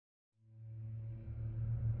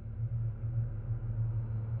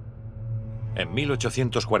En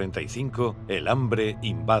 1845, el hambre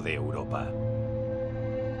invade Europa.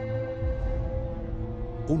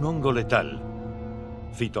 Un hongo letal,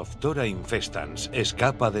 Phytophthora infestans,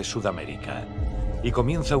 escapa de Sudamérica y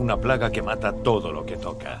comienza una plaga que mata todo lo que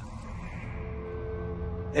toca.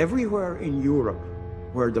 Everywhere in Europe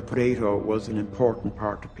where the potato was an important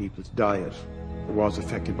part of people's diet was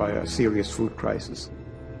affected by a serious food crisis.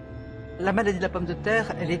 La maladie de la pomme de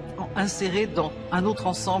terre, elle est insérée dans un autre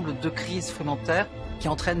ensemble de crises fomentaires qui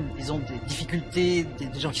entraînent, disons, des difficultés,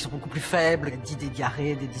 des gens qui sont beaucoup plus faibles, des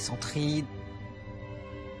diarrhées, des dysenteries.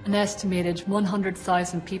 An estimated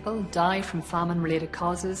 100,000 people die from famine-related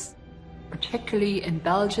causes, particularly in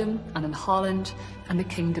Belgium and in Holland and the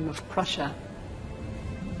Kingdom of Prussia.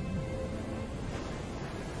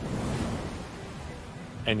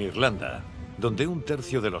 En Irlanda, donde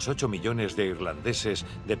 1/3 de los 8 millones de irlandeses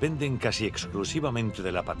dependen casi exclusivamente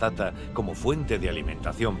de la patata como fuente de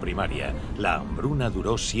alimentación primaria, la hambruna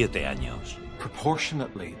duró 7 años.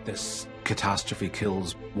 Proportionately, this catastrophe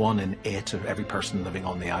kills 1 in 8 of every person living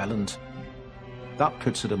on the island. That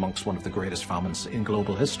puts it amongst one of the greatest famines in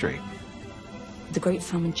global history. The Great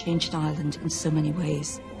Famine changed Ireland in so many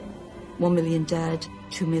ways. 1 million dead,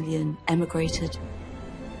 2 million emigrated.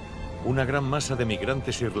 Una gran masa de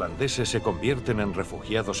migrantes irlandeses se convierten en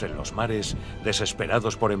refugiados en los mares,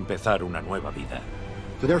 desesperados por empezar una nueva vida.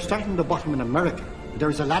 So they're starting the bottom in America.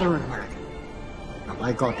 There's a ladder in America. And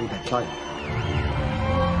I got to that climb.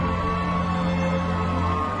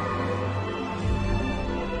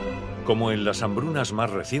 Como en las hambrunas más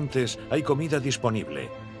recientes, hay comida disponible,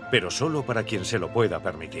 pero solo para quien se lo pueda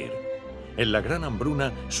permitir. En la gran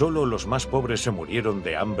hambruna, solo los más pobres se murieron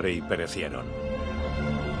de hambre y perecieron.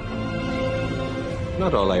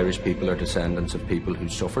 Not all Irish people are descendants of people who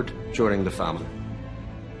suffered during the famine.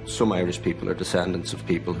 Some Irish people are descendants of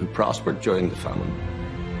people who prospered during the famine.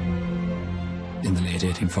 In the late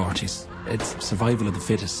 1840s, it's survival of the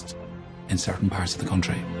fittest in certain parts of the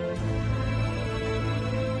country.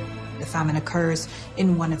 The famine occurs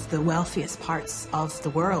in one of the wealthiest parts of the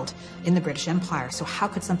world, in the British Empire. So how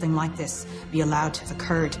could something like this be allowed to have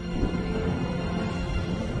occurred?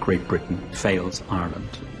 Great Britain fails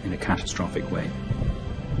Ireland in a catastrophic way.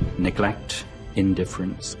 Neglect,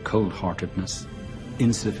 indifference, cold-heartedness,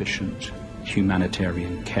 insufficient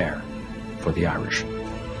humanitarian care for the Irish.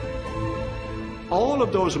 All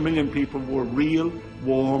of those 1 million people were real,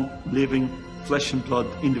 warm, living, flesh and blood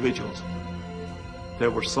individuals. They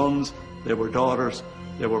were sons, they were daughters,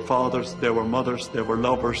 they were fathers, they were mothers, they were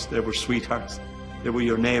lovers, they were sweethearts. They were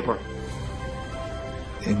your neighbour.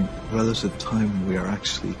 In relative time, we are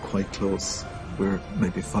actually quite close. We're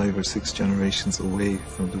maybe 5 or 6 generations away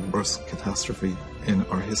from the worst catastrophe in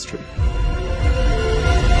our history.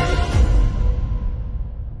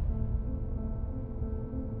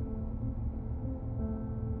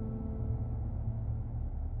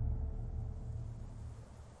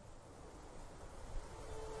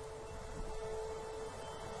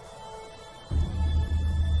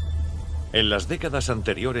 En las décadas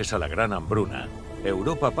anteriores a la Gran Hambruna,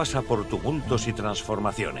 Europa pasa por tumultos y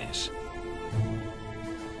transformaciones.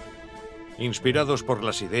 Inspirados por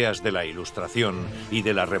las ideas de la Ilustración y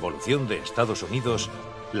de la Revolución de Estados Unidos,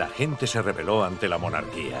 la gente se rebeló ante la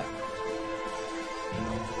monarquía.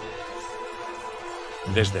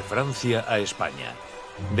 Desde Francia a España,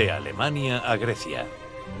 de Alemania a Grecia,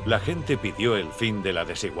 la gente pidió el fin de la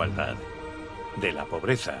desigualdad, de la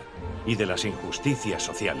pobreza y de las injusticias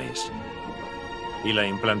sociales, y la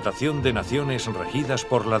implantación de naciones regidas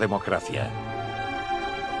por la democracia.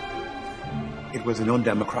 It was an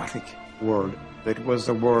undemocratic world. It was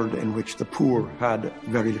a world in which the poor had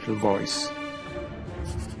very little voice.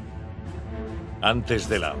 Antes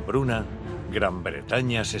de la hambruna, Gran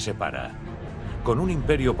Bretaña se separa. Con un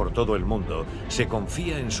imperio por todo el mundo, se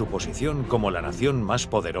confía en su posición como la nación más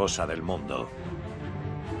poderosa del mundo.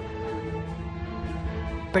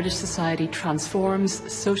 British society transforms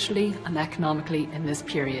socially and economically in this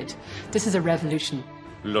period. This is a revolution.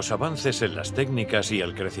 Los avances en las técnicas y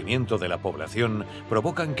el crecimiento de la población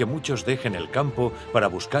provocan que muchos dejen el campo para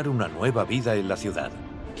buscar una nueva vida en la ciudad.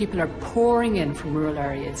 People are pouring in from rural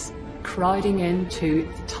areas, crowding into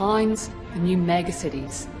the towns, the new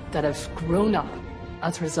megacities that have grown up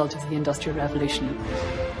as a result of the Industrial Revolution.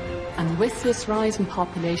 And with this rise in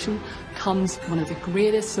population comes one of the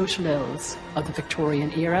greatest social ills of the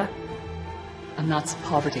Victorian era, and that's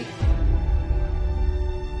poverty.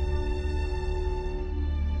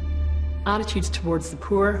 Attitudes towards the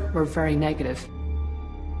poor were very negative,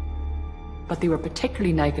 but they were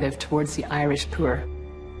particularly negative towards the Irish poor.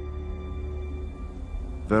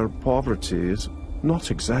 Their poverty is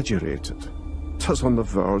not exaggerated. kept us on the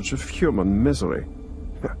verge of human misery.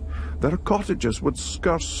 Their cottages would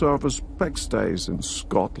scarce serve as pigsties in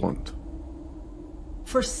Scotland.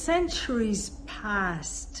 For centuries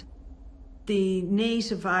past, the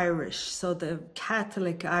native Irish, so the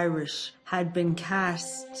Catholic Irish, had been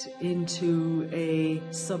cast into a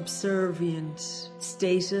subservient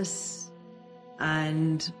status,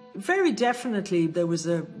 and very definitely there was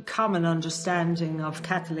a common understanding of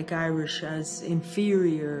Catholic Irish as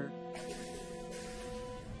inferior.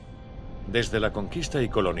 Desde la conquista y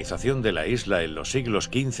colonización de la isla en los siglos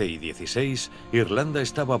XV y XVI, Irlanda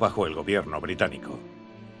estaba bajo el gobierno británico.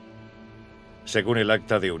 Según el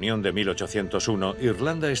Acta de Unión de 1801,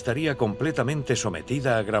 Irlanda estaría completamente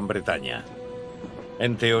sometida a Gran Bretaña.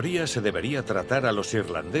 En teoría se debería tratar a los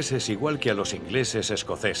irlandeses igual que a los ingleses,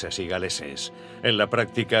 escoceses y galeses. En la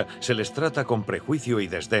práctica se les trata con prejuicio y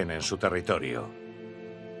desdén en su territorio.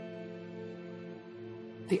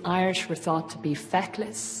 The Irish were thought to be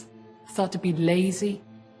feckless, thought to be lazy.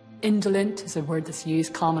 Indolent is a word that's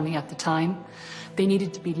used commonly at the time. They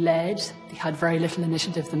needed to be led. They had very little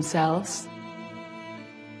initiative themselves.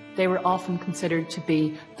 They were often considered to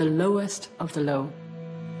be the lowest of the low.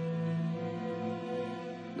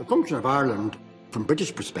 The function of Ireland, from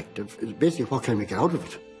British perspective, is basically what can we get out of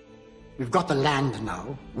it. We've got the land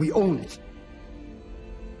now, we own it.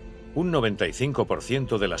 Un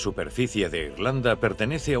 95% de la superficie de Irlanda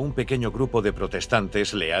pertenece a un pequeño grupo de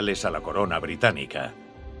protestantes leales a la corona británica.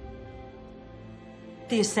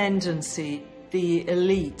 The ascendancy, the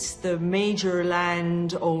elites, the major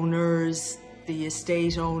landowners, the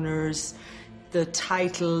estate owners, the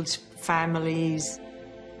titled families.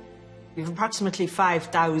 We have approximately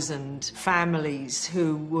 5,000 families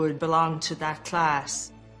who would belong to that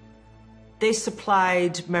class. They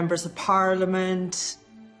supplied members of parliament.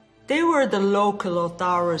 They were the local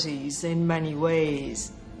authorities in many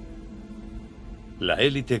ways. La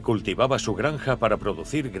élite cultivaba su granja para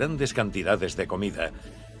producir grandes cantidades de comida,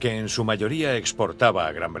 que en su mayoría exportaba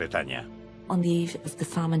a Gran Bretaña. On the eve of the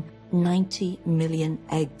famine, 90 million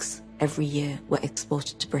eggs every year were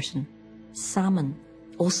exported to Britain. Salmon,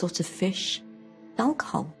 all sorts of fish,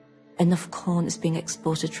 alcohol. Enough corn is being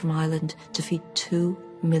exported from Ireland to feed 2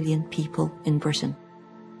 million people in Britain.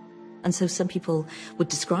 And so some people would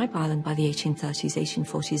describe Ireland by the 1830s,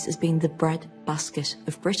 1840s as being the breadbasket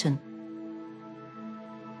of Britain.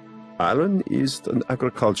 Ireland is an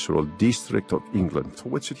agricultural district of England, for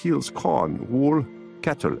which it yields corn, wool,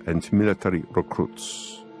 cattle and military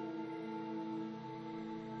recruits.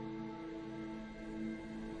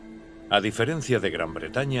 A diferencia de Gran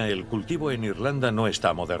Bretaña, el cultivo en Irlanda no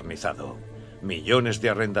está modernizado. Millones de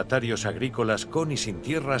arrendatarios agrícolas con y sin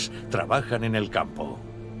tierras trabajan en el campo.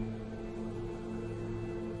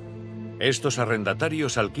 Estos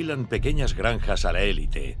arrendatarios alquilan pequeñas granjas a la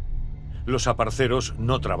élite. Los aparceros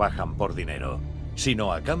no trabajan por dinero,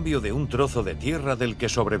 sino a cambio de un trozo de tierra del que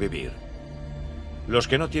sobrevivir. Los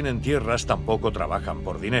que no tienen tierras tampoco trabajan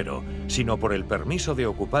por dinero, sino por el permiso de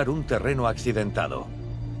ocupar un terreno accidentado.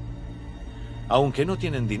 Aunque no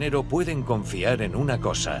tienen dinero, pueden confiar en una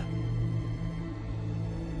cosa: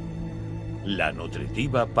 la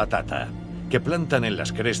nutritiva patata, que plantan en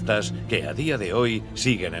las crestas que a día de hoy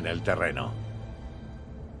siguen en el terreno.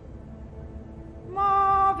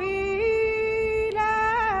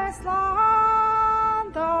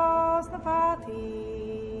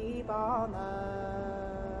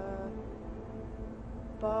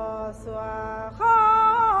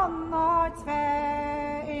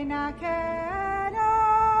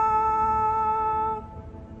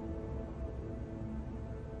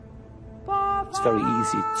 It's very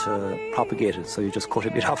easy to propagate it, so you just cut a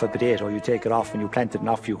bit off a potato, you take it off and you plant it and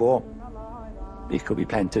off you go. It could be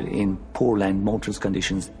planted in poor land, mountainous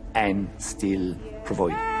conditions and still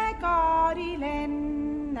provide.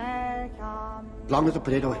 As long as the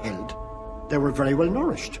potato held, they were very well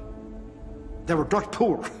nourished. They were dirt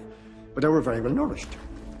poor, but they were very well nourished.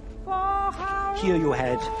 Here you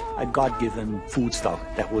had a God-given food stock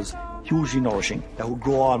that was hugely nourishing, that would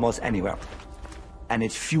grow almost anywhere, and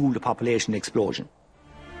it fueled the population explosion.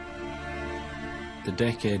 The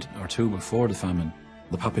decade or two before the famine,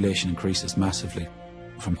 the population increases massively,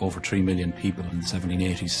 from over 3 million people in the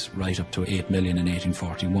 1780s right up to 8 million in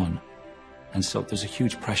 1841. And so there's a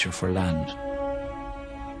huge pressure for land.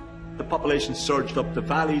 The population surged up the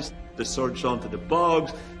valleys, they surged onto the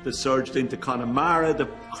bogs, they surged into Connemara, they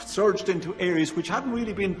surged into areas which hadn't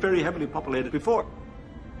really been very heavily populated before.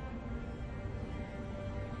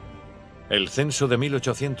 El censo de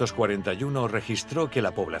 1841 registró que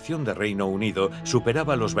la población de Reino Unido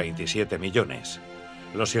superaba los 27 millones.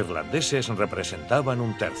 Los irlandeses representaban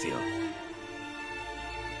un tercio.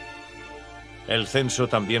 El censo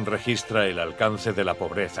también registra el alcance de la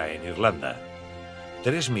pobreza en Irlanda.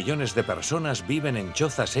 3 millones de personas viven en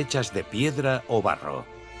chozas hechas de piedra o barro.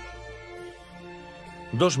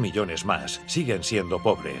 2 millones más siguen siendo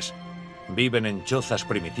pobres. Viven en chozas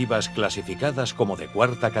primitivas clasificadas como de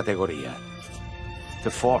 4ª categoría. The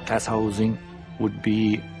 4th class housing would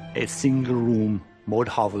be a single room mud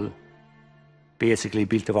hovel, basically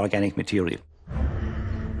built of organic material.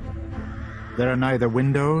 There are neither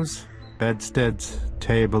windows, bedsteads,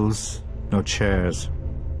 tables, no chairs.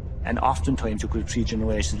 And oftentimes you could have 3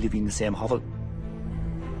 generations living in the same hovel.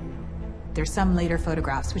 There's some later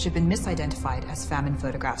photographs which have been misidentified as famine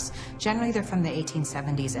photographs. Generally they're from the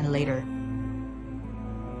 1870s and later.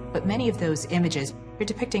 But many of those images are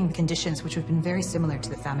depicting conditions which have been very similar to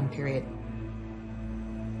the famine period.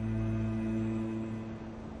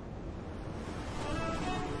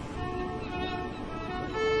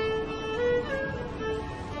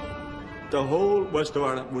 The whole west of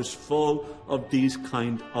Ireland was full of these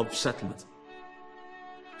kind of settlements.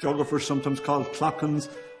 Geographers sometimes call clochans,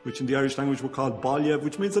 which in the Irish language were called baile,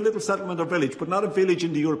 which means a little settlement or village, but not a village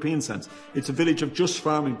in the European sense. It's a village of just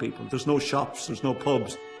farming people. There's no shops, there's no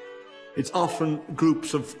pubs. It's often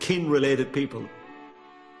groups of kin-related people.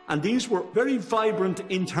 And these were very vibrant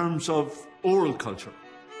in terms of oral culture.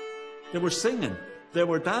 They were singing, they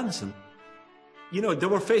were dancing. You know, they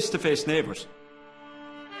were face-to-face neighbours.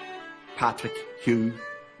 Patrick, Hugh,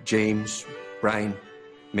 James, Brian,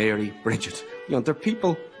 Mary, Bridget. You know, they're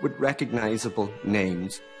people with recognisable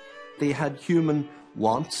names. They had human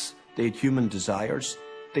wants, they had human desires,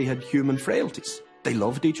 they had human frailties. They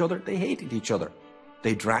loved each other, they hated each other.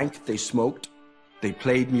 They drank, they smoked, they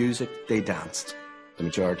played music, they danced. The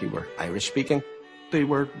majority were Irish-speaking. They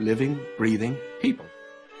were living, breathing people.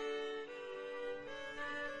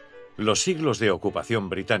 Los siglos de ocupación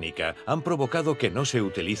británica han provocado que no se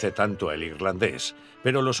utilice tanto el irlandés,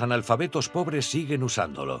 pero los analfabetos pobres siguen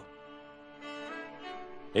usándolo.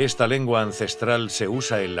 Esta lengua ancestral se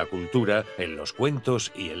usa en la cultura, en los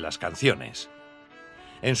cuentos y en las canciones.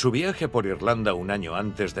 En su viaje por Irlanda un año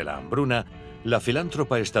antes de la hambruna, la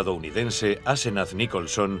filántropa estadounidense Asenath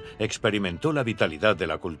Nicholson experimentó la vitalidad de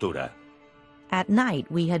la cultura. At night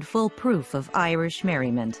we had full proof of Irish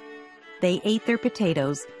merriment. They ate their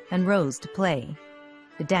potatoes and rose to play.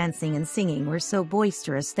 The dancing and singing were so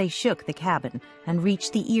boisterous they shook the cabin and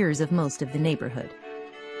reached the ears of most of the neighbourhood.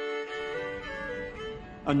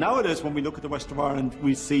 And nowadays, when we look at the west of Ireland,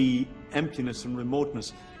 we see emptiness and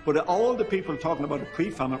remoteness. But all the people talking about a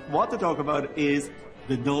pre-famine, what they talk about is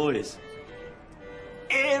the noise.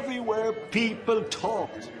 Everywhere people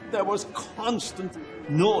talked, there was constant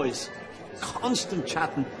noise, constant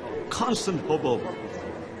chatting, constant hubbub.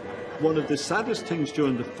 One of the saddest things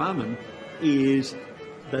during the famine is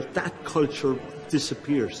that that culture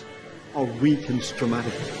disappears or weakens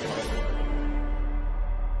dramatically.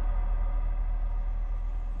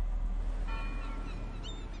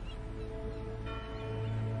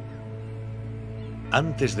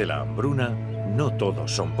 Antes de la hambruna, no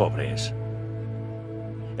todos son pobres.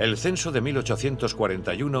 El censo de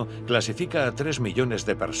 1841 clasifica a 3 millones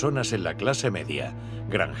de personas en la clase media,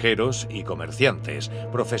 granjeros y comerciantes,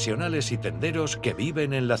 profesionales y tenderos que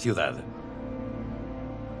viven en la ciudad.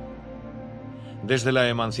 Desde la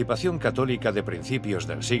emancipación católica de principios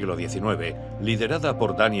del siglo XIX, liderada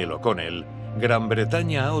por Daniel O'Connell, Gran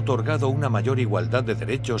Bretaña ha otorgado una mayor igualdad de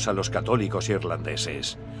derechos a los católicos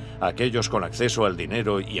irlandeses. Aquellos con acceso al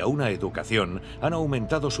dinero y a una educación han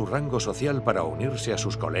aumentado su rango social para unirse a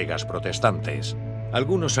sus colegas protestantes.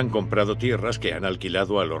 Algunos han comprado tierras que han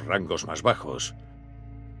alquilado a los rangos más bajos.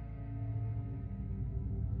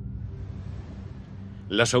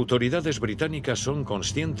 Las autoridades británicas son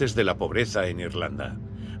conscientes de la pobreza en Irlanda.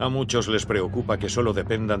 A muchos les preocupa que solo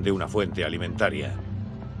dependan de una fuente alimentaria.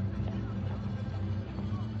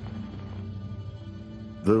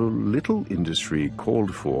 The little industry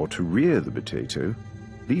called for to rear the potato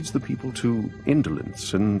leads the people to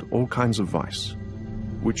indolence and all kinds of vice,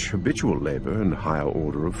 which habitual labor and higher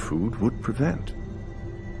order of food would prevent.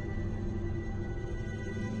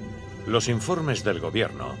 Los informes del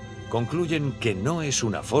gobierno concluyen que no es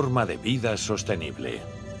una forma de vida sostenible.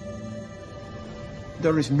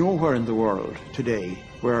 There is nowhere in the world today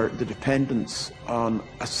where the dependence on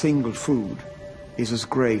a single food is as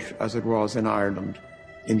great as it was in Ireland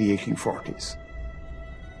in the 1840s.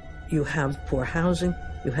 You have poor housing,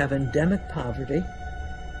 you have endemic poverty,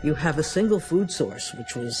 you have a single food source,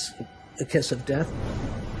 which was a kiss of death.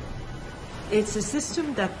 It's a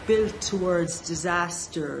system that built towards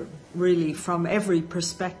disaster, really, from every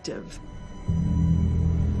perspective.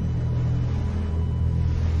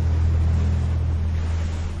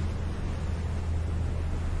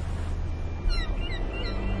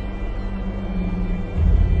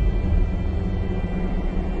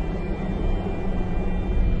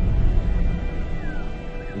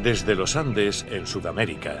 Desde los Andes, en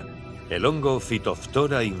Sudamérica, el hongo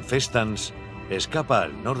Phytophthora infestans escapa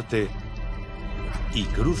al norte y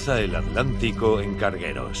cruza el Atlántico en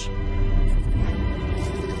cargueros.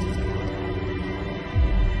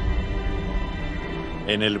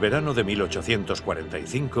 En el verano de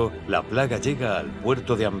 1845, la plaga llega al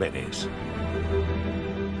puerto de Amberes.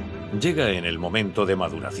 Llega en el momento de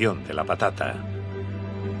maduración de la patata.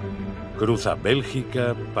 Cruza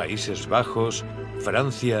Bélgica, Países Bajos,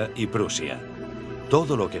 Francia y Prusia.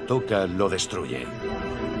 Todo lo que toca lo destruye.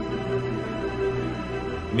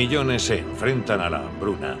 Millones se enfrentan a la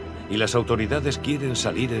hambruna y las autoridades quieren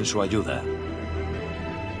salir en su ayuda.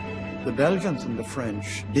 The Belgians and the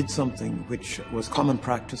French did something which was common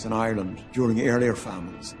practice in Ireland during earlier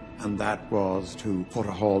famines, and that was to put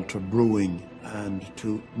a halt to brewing and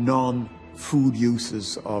to non-food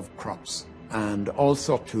uses of crops, and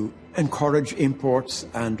also to encourage imports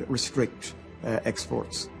and restrict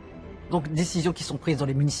exports. Donc, décisions qui sont prises dans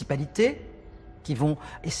les municipalités, qui vont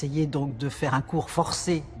essayer donc de faire un cours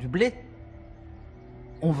forcé du blé.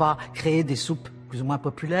 On va créer des soupes plus ou moins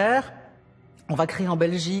populaires. On va créer en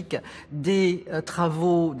Belgique des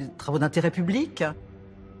travaux d'intérêt public.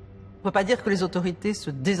 On ne peut pas dire que les autorités se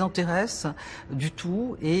désintéressent du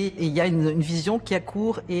tout, et il y a une vision qui est à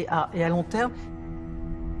court et à long terme.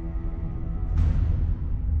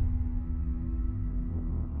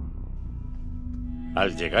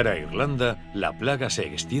 Al llegar a Irlanda, la plaga se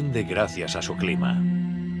extiende gracias a su clima.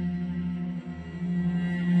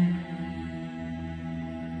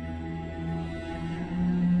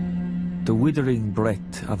 The withering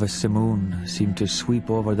breath of a simoon seemed to sweep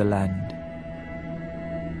over the land.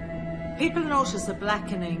 People notice a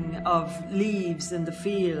blackening of leaves in the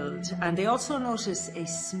field, and they also notice a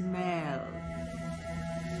smell.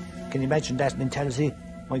 Can you imagine that mentality?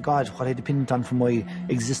 My God, what I depend on for my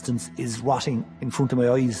existence is rotting in front of my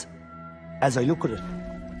eyes as I look at it.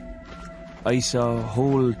 I saw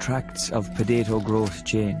whole tracts of potato growth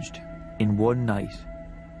changed in one night,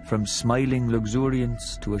 from smiling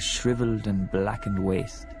luxuriance to a shriveled and blackened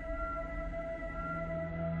waste.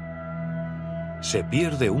 Se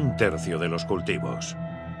pierde un tercio de los cultivos.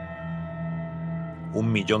 1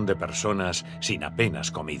 millón de personas sin apenas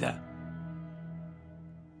comida.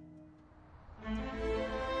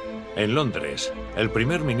 En Londres, el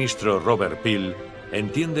primer ministro Robert Peel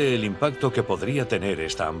entiende el impacto que podría tener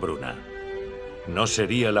esta hambruna. No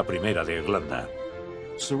sería la primera de Irlanda.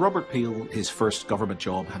 So Robert Peel, his first government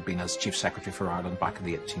job had been as Chief Secretary for Ireland back in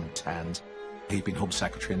the 1810s. He'd been Home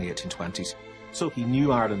Secretary in the 1820s. So he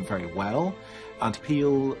knew Ireland very well, and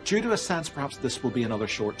Peel, due to a sense perhaps this will be another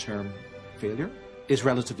short-term failure, is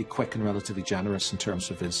relatively quick and relatively generous in terms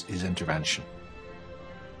of his intervention.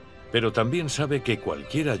 Pero también sabe que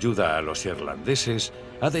cualquier ayuda a los irlandeses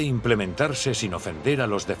ha de implementarse sin ofender a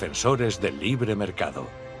los defensores del libre mercado.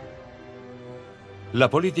 La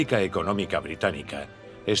política económica británica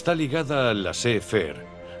está ligada al laissez-faire,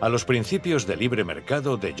 a los principios de libre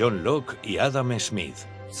mercado de John Locke y Adam Smith.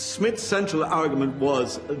 Smith's central argument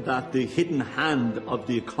was that the hidden hand of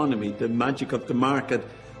the economy, the magic of the market,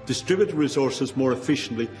 distributed resources more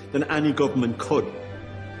efficiently than any government could.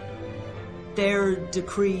 Their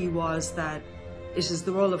decree was that it is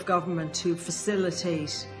the role of government to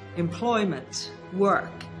facilitate employment,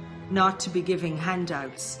 work, not to be giving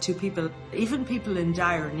handouts to people, even people in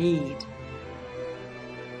dire need.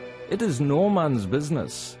 It is no man's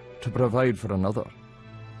business to provide for another.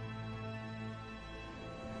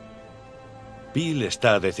 Peel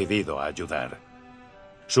está decidido a ayudar.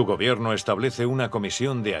 Su gobierno establece una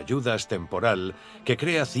comisión de ayudas temporal que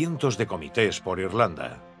crea cientos de comités por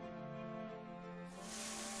Irlanda.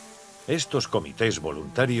 Estos comités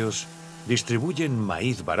voluntarios distribuyen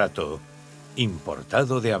maíz barato,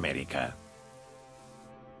 importado de América.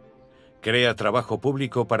 Crea trabajo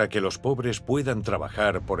público para que los pobres puedan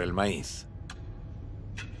trabajar por el maíz.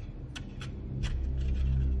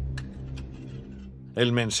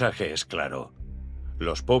 El mensaje es claro.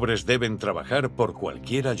 Los pobres deben trabajar por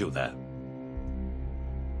cualquier ayuda.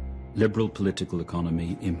 Liberal political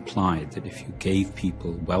economy implied that if you gave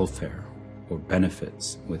people welfare or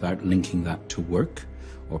benefits without linking that to work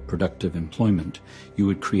or productive employment, you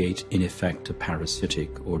would create, in effect, a parasitic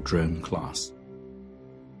or drone class.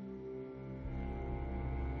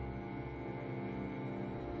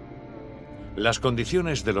 Las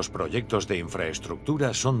condiciones de los proyectos de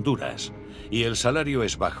infraestructura son duras y el salario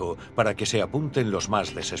es bajo para que se apunten los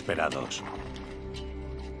más desesperados.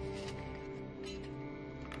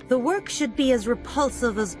 The work should be as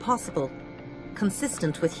repulsive as possible,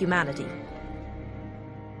 consistent with humanity.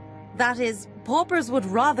 That is, paupers would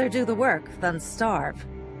rather do the work than starve.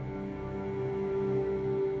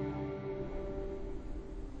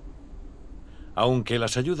 Aunque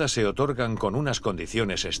las ayudas se otorgan con unas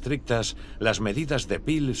condiciones estrictas, las medidas de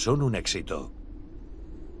Peel son un éxito.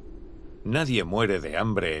 Nadie muere de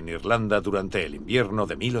hambre en Irlanda durante el invierno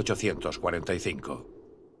de 1845.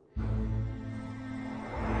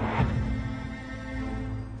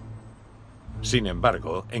 Sin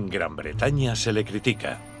embargo, en Gran Bretaña se le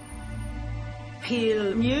critica.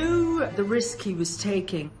 Peel knew the risk he was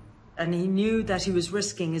taking, and he knew that he was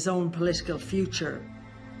risking his own political future.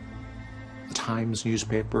 The Times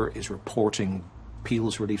newspaper is reporting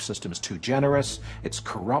Peel's relief system is too generous, it's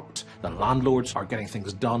corrupt, the landlords are getting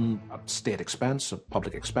things done at state expense, at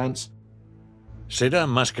public expense. Será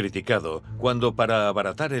más criticado cuando, para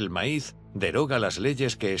abaratar el maíz, deroga las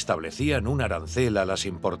leyes que establecían un arancel a las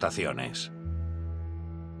importaciones.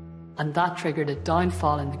 And that triggered a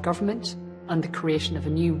downfall in the government and the creation of a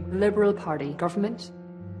new Liberal Party government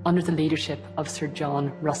under the leadership of Sir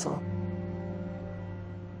John Russell.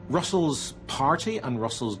 Russell's party and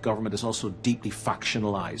Russell's government is also deeply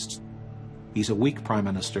factionalised. He's a weak prime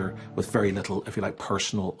minister with very little, if you like,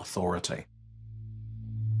 personal authority.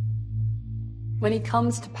 When he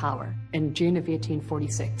comes to power in June of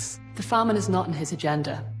 1846, the famine is not on his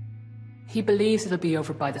agenda. He believes it'll be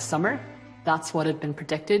over by the summer. That's what had been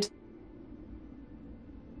predicted.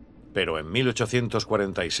 Pero en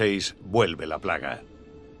 1846 vuelve la plaga.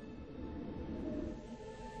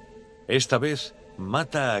 Esta vez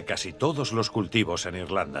mata a casi todos los cultivos en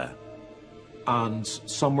Irlanda. And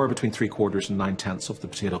somewhere between 3/4 and 9/10 of the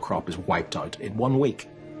potato crop is wiped out in 1 week.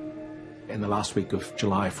 In the last week of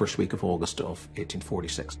July, first week of August of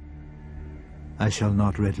 1846. I shall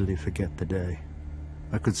not readily forget the day.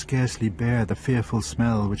 I could scarcely bear the fearful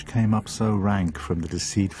smell which came up so rank from the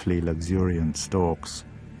deceitfully luxuriant stalks.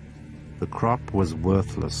 The crop was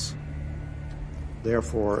worthless.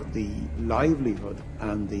 Therefore, the livelihood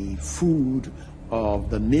and the food of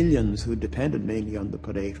the millions who depended mainly on the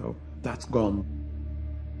potato, that's gone.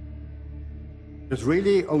 It's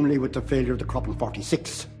really only with the failure of the crop in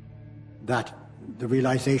 46 that the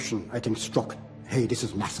realisation, I think, struck, hey, this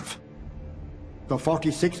is massive. So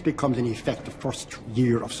 46 becomes, in effect, the first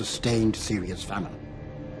year of sustained serious famine.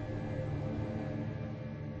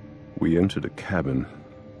 We entered a cabin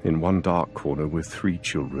in one dark corner with 3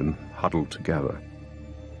 children huddled together,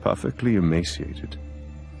 perfectly emaciated,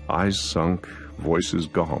 eyes sunk, voices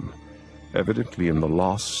gone, evidently in the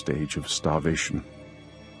last stage of starvation.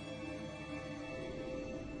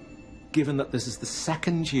 Given that this is the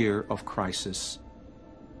second year of crisis,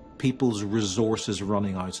 people's resources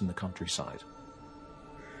running out in the countryside.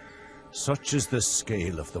 Such is the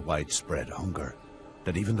scale of the widespread hunger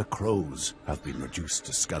that even the crows have been reduced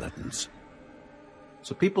to skeletons.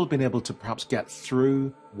 So people have been able to perhaps get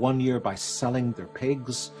through 1 year by selling their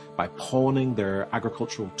pigs, by pawning their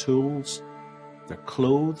agricultural tools, their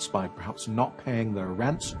clothes, by perhaps not paying their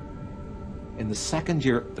rent. In the second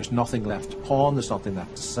year, there's nothing left to pawn, there's nothing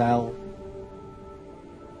left to sell.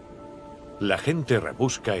 La gente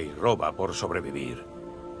rebusca y roba por sobrevivir.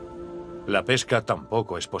 La pesca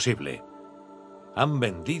tampoco es posible. Han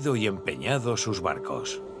vendido y empeñado sus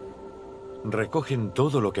barcos. Recogen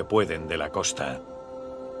todo lo que pueden de la costa.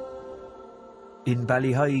 In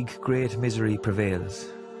Ballyhaig, great misery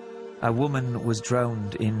prevails. A woman was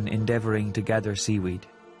drowned in endeavouring to gather seaweed,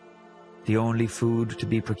 the only food to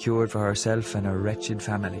be procured for herself and her wretched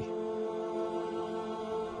family.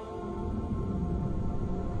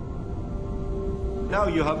 Now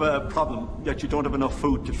you have a problem that you don't have enough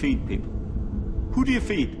food to feed people. Who do you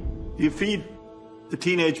feed? Do you feed the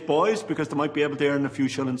teenage boys because they might be able to earn a few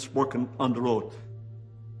shillings working on the road?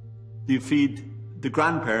 Do you feed the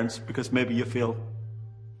grandparents because maybe you feel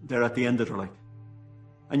they're at the end of their life?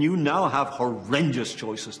 And you now have horrendous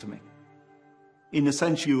choices to make. In a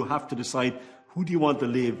sense, you have to decide, who do you want to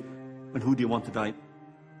live and who do you want to die?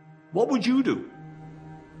 What would you do?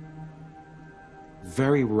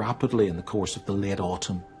 Very rapidly in the course of the late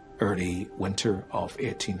autumn, early winter of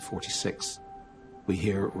 1846, we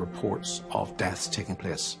hear reports of deaths taking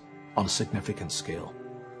place on a significant scale.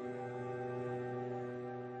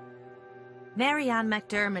 Mary Ann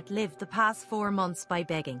McDermott lived the past 4 months by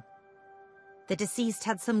begging. The deceased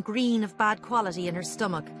had some green of bad quality in her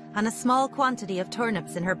stomach and a small quantity of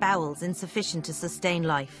turnips in her bowels insufficient to sustain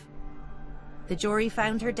life. The jury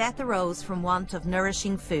found her death arose from want of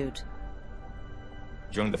nourishing food.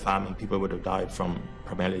 During the famine, people would have died from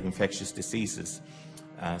primarily infectious diseases.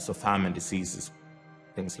 So famine diseases,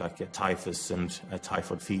 things like typhus and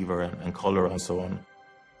typhoid fever and cholera and so on.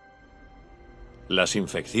 Las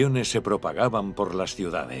infecciones se propagaban por las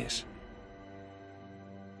ciudades.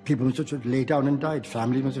 People must have laid down and died.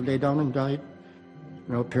 Families must have laid down and died.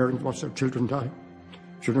 You know, parents watched their children die.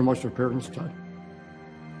 Children watched their parents die.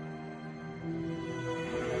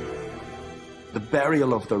 The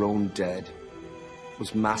burial of their own dead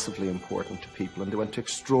was massively important to people, and they went to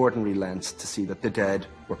extraordinary lengths to see that the dead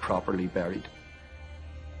were properly buried.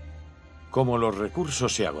 Como los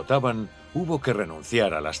recursos se agotaban, hubo que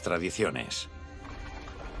renunciar a las tradiciones.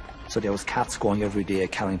 So there was cats going every day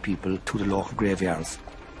carrying people to the local graveyards.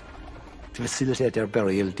 To facilitate their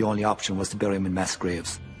burial, the only option was to bury them in mass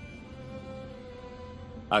graves.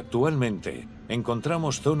 Actualmente,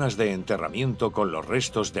 encontramos zonas de enterramiento con los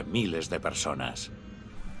restos de miles de personas.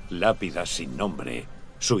 Lápidas sin nombre,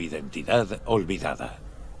 su identidad olvidada.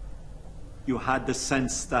 You had the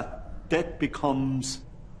sense that death becomes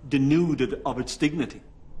denuded of its dignity.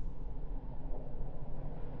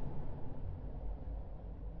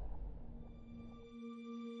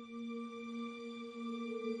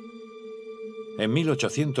 En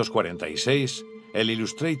 1846, el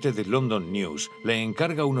Illustrated London News le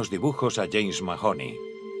encarga unos dibujos a James Mahoney.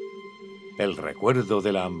 El recuerdo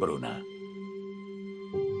de la hambruna.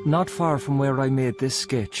 Not far from where I made this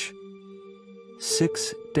sketch,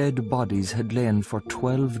 6 dead bodies had lain for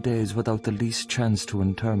 12 days without the least chance to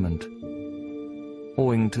interment,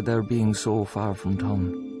 owing to their being so far from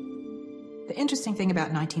town. The interesting thing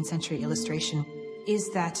about 19th century illustration is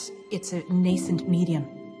that it's a nascent medium.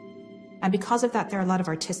 And because of that, there are a lot of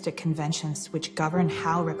artistic conventions which govern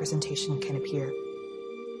how representation can appear.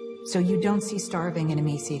 So you don't see starving and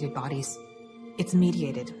emaciated bodies. It's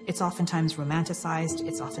mediated. It's oftentimes romanticized.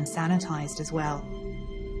 It's often sanitized as well.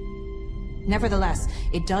 Nevertheless,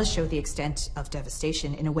 it does show the extent of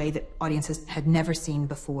devastation in a way that audiences had never seen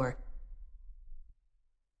before.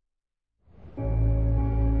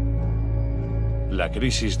 La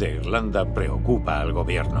crisis de Irlanda preocupa al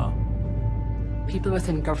gobierno. People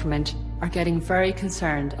within government are getting very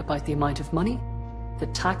concerned about the amount of money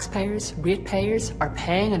that taxpayers, ratepayers are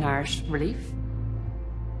paying in Irish relief.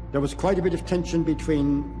 There was quite a bit of tension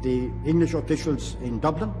between the English officials in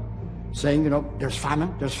Dublin, saying, you know, there's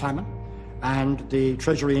famine, and the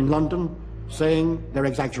Treasury in London saying they're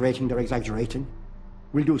exaggerating.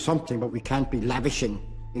 We'll do something, but we can't be lavishing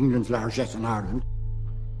England's largesse in Ireland.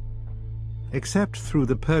 Except through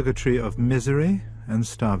the purgatory of misery and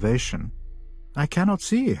starvation, I cannot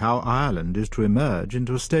see how Ireland is to emerge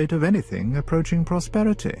into a state of anything approaching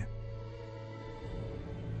prosperity.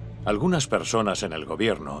 Algunas personas en el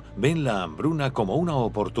gobierno ven la hambruna como una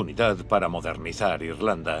oportunidad para modernizar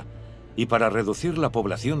Irlanda y para reducir la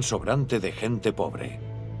población sobrante de gente pobre.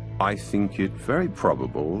 I think it very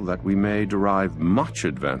probable that we may derive much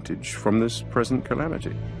advantage from this present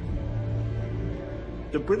calamity.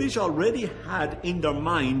 The British already had in their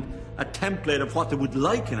mind a template of what they would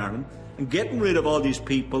like in Ireland, and getting rid of all these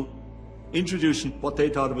people, introducing what they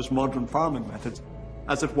thought of as modern farming methods,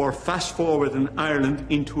 as it were, fast forward in Ireland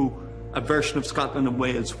into a version of Scotland and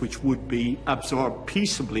Wales which would be absorbed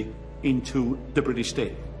peaceably into the British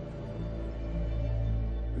state.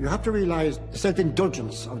 You have to realise the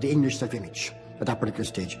self-indulgence of the English self-image at that particular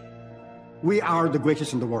stage. We are the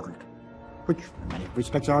greatest in the world, which in many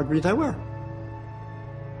respects arguably they were.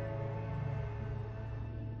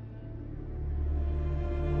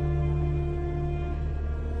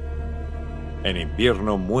 En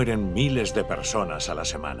invierno mueren miles de personas a la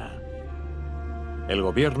semana. El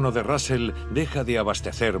gobierno de Russell deja de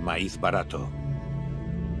abastecer maíz barato.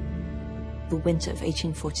 The winter of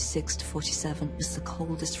 1846 to 47 was the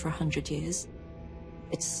coldest for 100 years.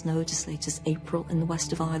 It snowed as late as April in the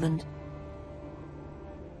west of Ireland.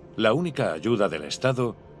 La única ayuda del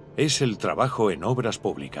Estado es el trabajo en obras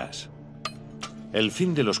públicas. El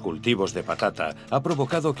fin de los cultivos de patata ha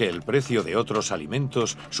provocado que el precio de otros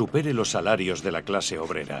alimentos supere los salarios de la clase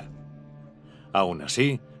obrera. Aún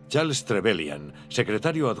así, Charles Trevelyan,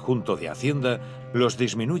 secretario adjunto de Hacienda, los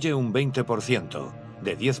disminuye un 20%,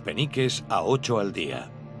 de 10 peniques a 8 al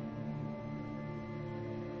día.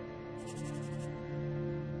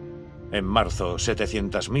 En marzo,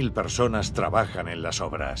 700.000 personas trabajan en las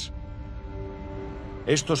obras.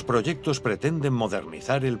 Estos proyectos pretenden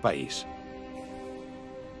modernizar el país.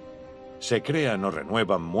 Se crean o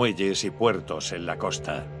renuevan muelles y puertos en la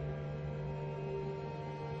costa.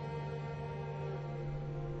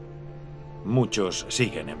 Muchos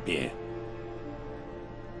siguen en pie.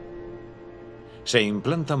 Se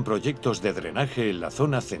implantan proyectos de drenaje en la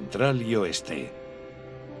zona central y oeste.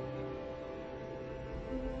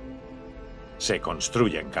 Se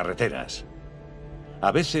construyen carreteras.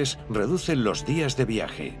 A veces reducen los días de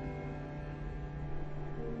viaje.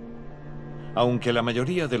 Aunque la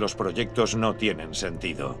mayoría de los proyectos no tienen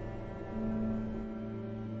sentido.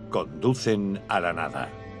 Conducen a la nada.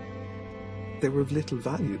 They were of little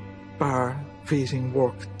value, bar creating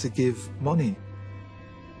work to give money.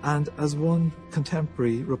 And as one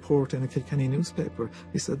contemporary reporter in a Kilkenny newspaper,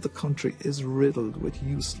 he said the country is riddled with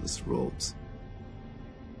useless roads.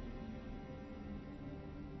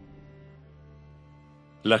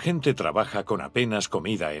 La gente trabaja con apenas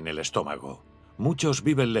comida en el estómago. Muchos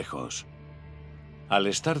viven lejos. Al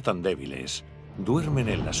estar tan débiles, duermen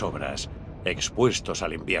en las obras, expuestos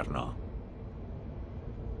al invierno.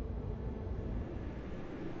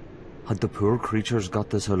 Had the poor creatures got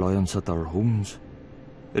this alliance at their homes,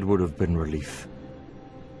 it would have been relief.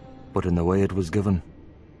 But in the way it was given,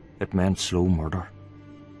 it meant slow murder.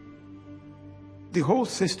 The whole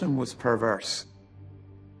system was perverse.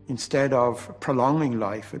 Instead of prolonging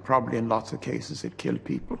life, it probably in lots of cases it killed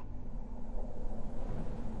people.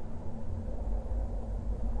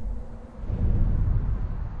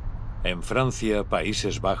 En Francia,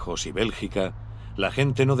 Países Bajos y Bélgica, la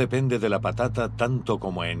gente no depende de la patata tanto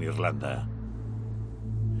como en Irlanda.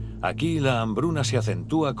 Aquí la hambruna se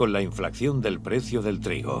acentúa con la inflación del precio del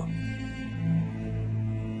trigo.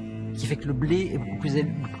 Qui fait que le blé est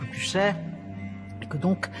beaucoup plus cher et que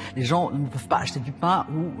donc les gens ne peuvent pas acheter du pain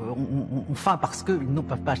ou ont faim parce qu'ils ne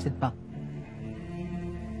peuvent pas acheter de pain.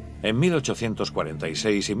 En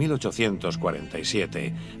 1846 y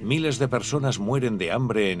 1847, miles de personas mueren de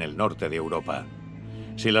hambre en el norte de Europa.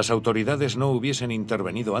 Si las autoridades no hubiesen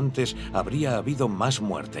intervenido antes, habría habido más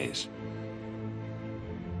muertes.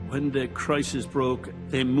 When the crisis broke,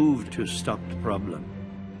 they moved to stop the problem,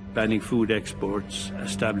 banning food exports,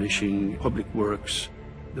 establishing public works.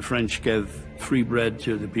 The French gave free bread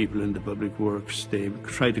to the people in the public works. They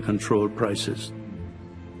tried to control prices.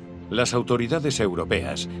 Las autoridades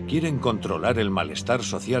europeas quieren controlar el malestar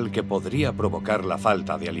social que podría provocar la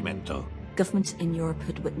falta de alimento. Governments in Europe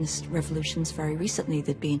had witnessed revolutions very recently.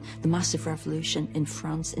 There'd been the massive revolution in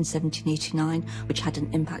France in 1789, which had an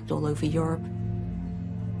impact all over Europe.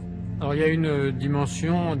 Alors il y a une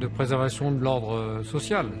dimension de préservation de l'ordre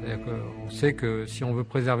social. On sait que si on veut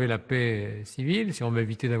préserver la paix civile, si on veut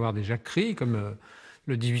éviter d'avoir des jacqueries, comme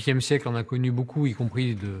le XVIIIe siècle en a connu beaucoup, y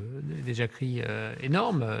compris des jacqueries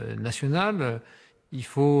énormes, nationales, il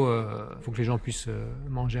faut que les gens puissent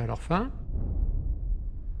manger à leur faim.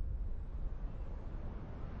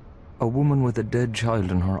 A woman with a dead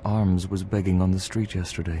child in her arms was begging on the street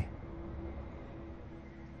yesterday.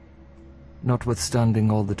 Notwithstanding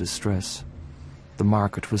all the distress, the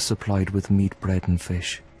market was supplied with meat, bread and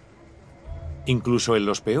fish. Incluso en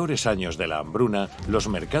los peores años de la hambruna, los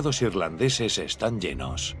mercados irlandeses están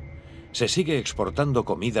llenos. Se sigue exportando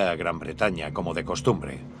comida a Gran Bretaña como de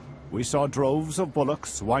costumbre. We saw droves of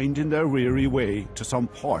bullocks winding their weary way to some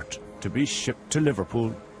port to be shipped to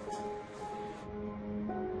Liverpool.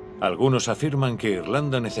 Algunos afirman que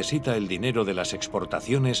Irlanda necesita el dinero de las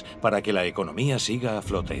exportaciones para que la economía siga a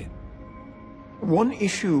flote. One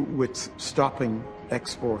issue with stopping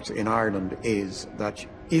exports in Ireland is that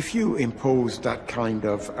if you impose that kind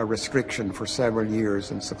of a restriction for several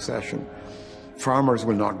years in succession, farmers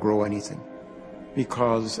will not grow anything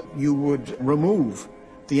because you would remove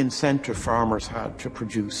the incentive farmers had to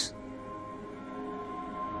produce.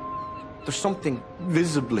 There's something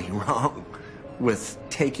visibly wrong with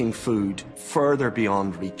taking food further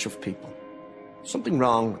beyond reach of people. Something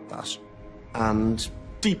wrong with that. And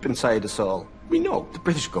deep inside us all, we know the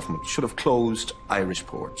British government should have closed Irish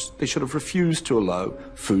ports. They should have refused to allow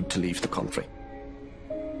food to leave the country.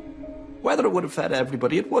 Whether it would have fed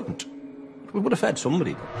everybody, it wouldn't. It would have fed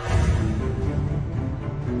somebody.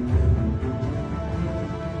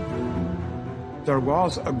 There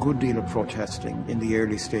was a good deal of protesting in the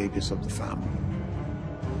early stages of the famine.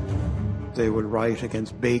 They will riot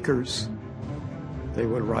against bakers. They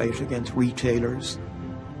will riot against retailers.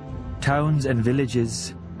 Towns and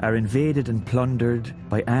villages are invaded and plundered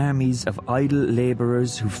by armies of idle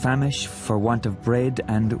labourers who famish for want of bread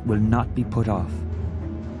and will not be put off.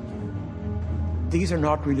 These are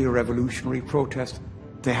not really revolutionary protests.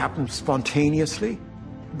 They happen spontaneously.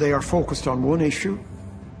 They are focused on one issue,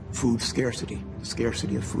 food scarcity, the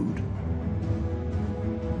scarcity of food.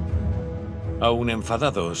 Aún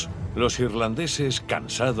enfadados, los irlandeses,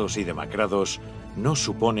 cansados y demacrados, no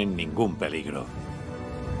suponen ningún peligro.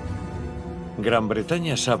 Gran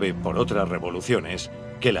Bretaña sabe, por otras revoluciones,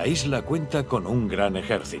 que la isla cuenta con un gran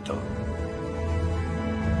ejército.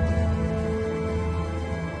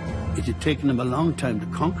 It had taken them a long time to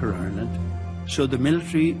conquer Ireland, so the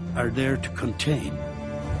military are there to contain.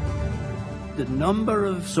 The number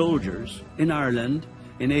of soldiers in Ireland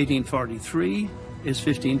in 1843 is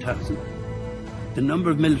 15,000. The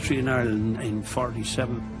number of military in Ireland in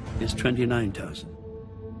 47 is 29,000.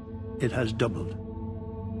 It has doubled.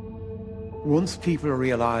 Once people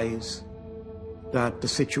realize that the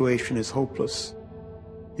situation is hopeless,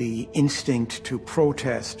 the instinct to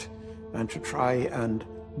protest and to try and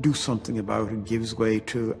do something about it gives way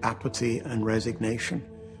to apathy and resignation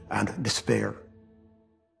and despair.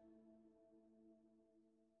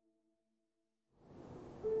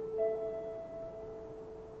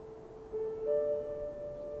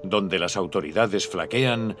 Donde las autoridades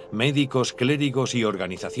flaquean, médicos, clérigos y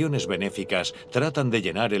organizaciones benéficas tratan de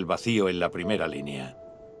llenar el vacío en la primera línea.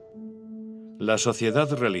 La sociedad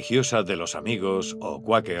religiosa de los amigos, o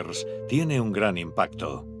Quakers, tiene un gran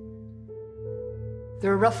impacto.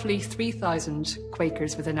 There are roughly 3,000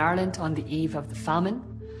 Quakers within Ireland on the eve of the famine,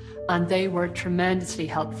 and they were tremendously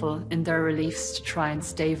helpful in their reliefs to try and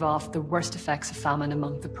stave off the worst effects of famine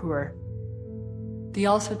among the poor. They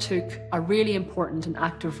also took a really important and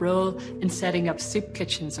active role in setting up soup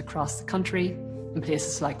kitchens across the country, in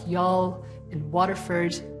places like Youghal, in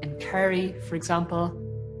Waterford, in Kerry, for example.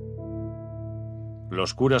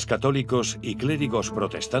 Los curas católicos y clérigos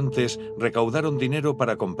protestantes recaudaron dinero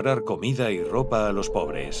para comprar comida y ropa a los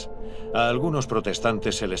pobres. A algunos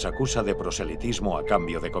protestantes se les acusa de proselitismo a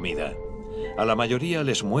cambio de comida. A la mayoría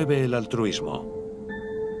les mueve el altruismo.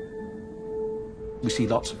 We see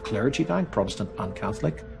lots of clergy dying, Protestant and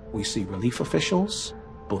Catholic. We see relief officials,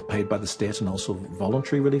 both paid by the state and also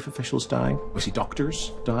voluntary relief officials dying. We see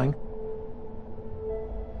doctors dying.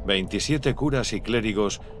 27 curas y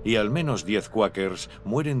clérigos y al menos 10 Quakers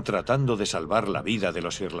mueren tratando de salvar la vida de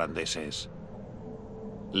los irlandeses.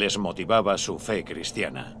 Les motivaba su fe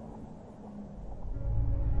cristiana.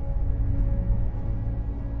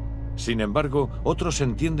 Sin embargo, otros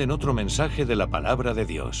entienden otro mensaje de la palabra de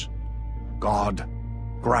Dios. God,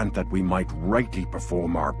 grant that we might rightly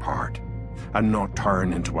perform our part, and not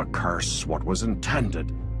turn into a curse what was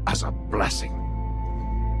intended as a blessing.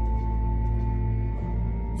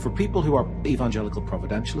 For people who are evangelical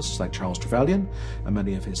providentialists like Charles Trevelyan and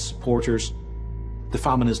many of his supporters, the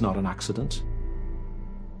famine is not an accident.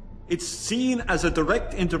 It's seen as a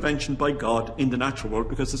direct intervention by God in the natural world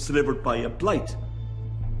because it's delivered by a blight.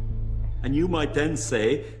 And you might then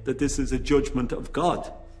say that this is a judgment of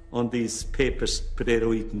God on these papist,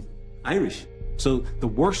 potato-eating Irish. So the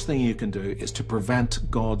worst thing you can do is to prevent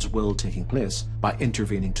God's will taking place by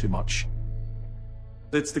intervening too much.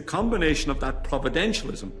 It's the combination of that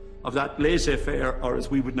providentialism, of that laissez-faire, or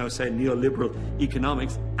as we would now say, neoliberal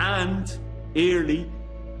economics, and early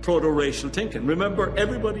proto-racial thinking. Remember,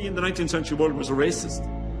 everybody in the 19th century world was a racist.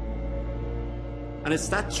 And it's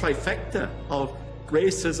that trifecta of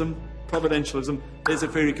racism, providentialism,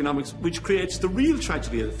 laissez-faire economics, which creates the real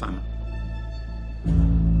tragedy of the famine.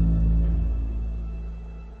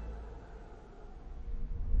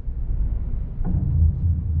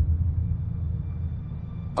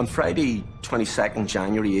 On Friday, 22nd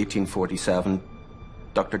January 1847,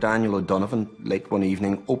 Dr. Daniel O'Donovan, late one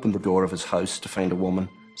evening, opened the door of his house to find a woman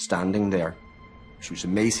standing there. She was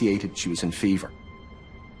emaciated, she was in fever.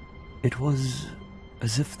 It was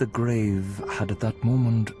as if the grave had at that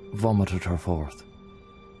moment vomited her forth.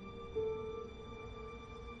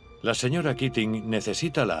 La señora Keating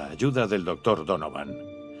necesita la ayuda del doctor Donovan,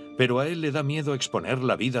 pero a él le da miedo exponer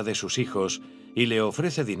la vida de sus hijos y le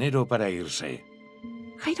ofrece dinero para irse.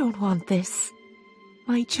 I don't want this.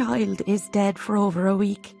 My child is dead for over a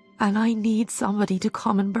week, and I need somebody to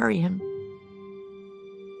come and bury him.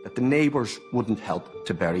 That the neighbours wouldn't help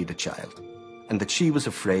to bury the child, and that she was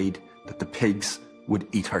afraid that the pigs would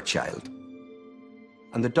eat her child.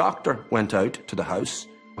 And the doctor went out to the house,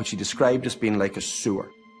 which she described as being like a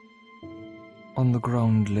sewer. On the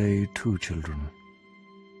ground lay 2 children,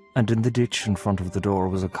 and in the ditch in front of the door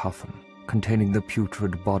was a coffin containing the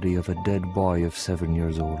putrid body of a dead boy of 7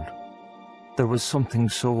 years old. There was something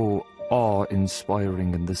so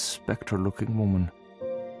awe-inspiring in this spectre-looking woman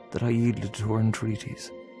that I yielded to her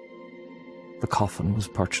entreaties. The coffin was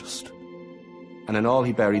purchased. And in all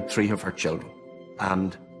he buried 3 of her children,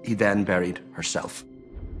 and he then buried herself.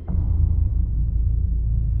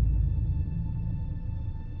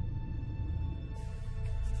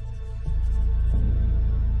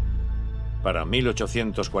 Para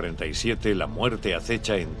 1847 la muerte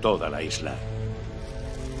acecha en toda la isla,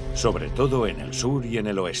 sobre todo en el sur y en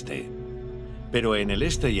el oeste. Pero en el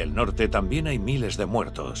este y el norte también hay miles de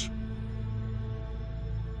muertos.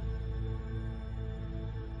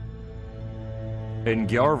 In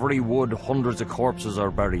Garvery Wood, hundreds of corpses are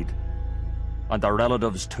buried, and their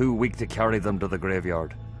relatives too weak to carry them to the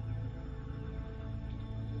graveyard.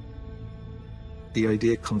 The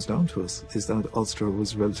idea comes down to us is that Ulster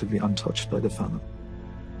was relatively untouched by the famine.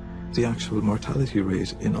 The actual mortality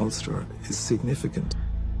rate in Ulster is significant.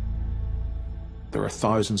 There are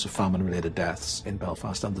thousands of famine-related deaths in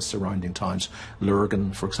Belfast and the surrounding towns.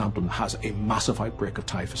 Lurgan, for example, has a massive outbreak of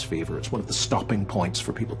typhus fever. It's one of the stopping points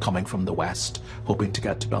for people coming from the west, hoping to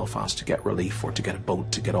get to Belfast to get relief or to get a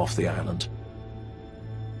boat to get off the island.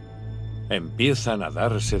 Empiezan a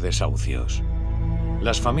darse desahucios.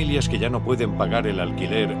 Las familias que ya no pueden pagar el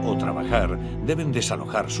alquiler o trabajar deben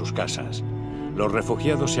desalojar sus casas. Los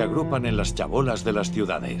refugiados se agrupan en las chabolas de las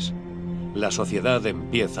ciudades. La sociedad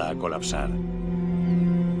empieza a colapsar.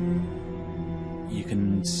 You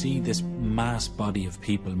can see this mass body of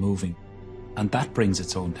people moving, and that brings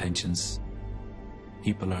its own tensions.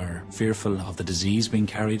 People are fearful of the disease being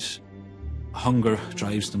carried. Hunger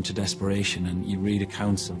drives them to desperation, and you read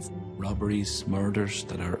accounts of robberies, murders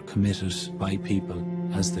that are committed by people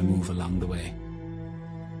as they move along the way.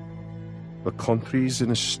 The country's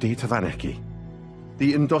in a state of anarchy.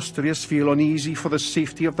 The industrious feel uneasy for the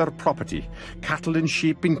safety of their property. Cattle and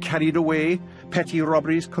sheep being carried away, petty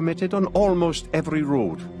robberies committed on almost every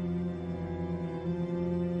road.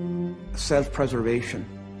 Self-preservation,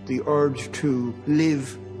 the urge to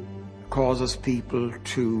live, causes people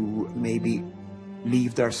to maybe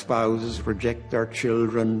leave their spouses, reject their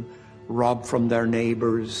children, rob from their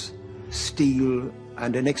neighbours, steal,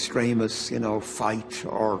 and in extremis, fight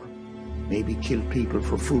or maybe kill people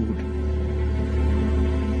for food.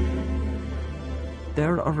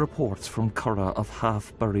 There are reports from Curra of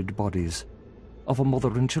half-buried bodies, of a mother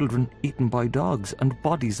and children eaten by dogs, and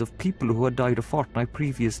bodies of people who had died a fortnight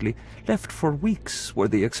previously, left for weeks where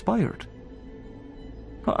they expired.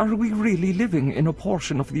 Are we really living in a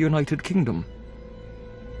portion of the United Kingdom?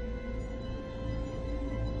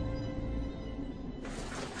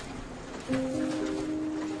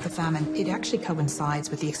 The famine, it actually coincides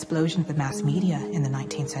with the explosion of the mass media in the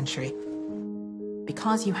 19th century.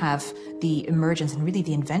 Because you have the emergence and really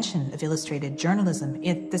the invention of illustrated journalism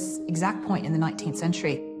at this exact point in the 19th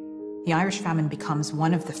century, the Irish famine becomes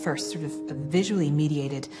one of the first sort of visually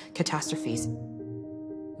mediated catastrophes.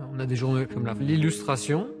 On a des journaux comme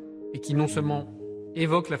l'Illustration, et qui non seulement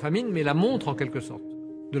évoquent la famine, mais la montrent en quelque sorte.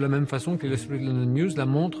 De la même façon que l'Illustrated London News la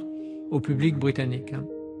montre au public britannique.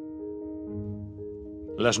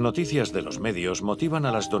 Las noticias de los medios motivan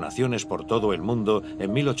a las donaciones por todo el mundo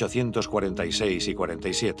en 1846 y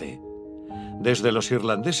 47. Desde los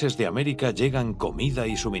irlandeses de América llegan comida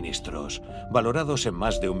y suministros, valorados en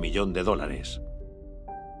más de $1 millón.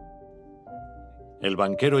 El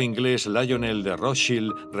banquero inglés Lionel de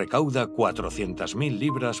Rothschild recauda 400.000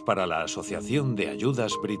 libras para la Asociación de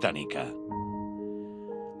Ayudas Británica.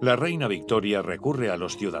 La reina Victoria recurre a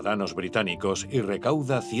los ciudadanos británicos y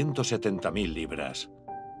recauda 170.000 libras.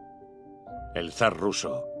 El zar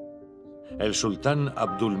ruso, el sultán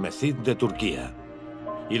Abdulmecid de Turquía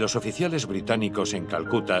y los oficiales británicos en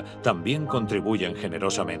Calcuta también contribuyen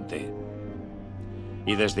generosamente.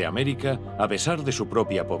 Y desde América, a pesar de su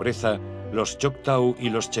propia pobreza, los Choctaw y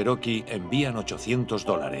los Cherokee envían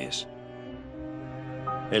 $800.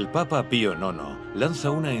 El Papa Pío IX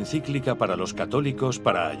lanza una encíclica para los católicos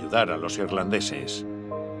para ayudar a los irlandeses.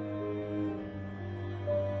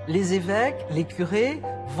 Les évêques, les curés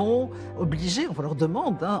vont obliger, on leur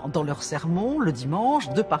demande dans leurs sermons le dimanche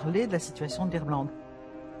de parler de la situation de l'Irlande.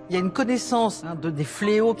 Il y a une connaissance des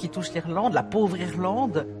fléaux qui touchent l'Irlande, la pauvre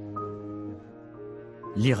Irlande.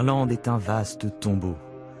 L'Irlande est un vaste tombeau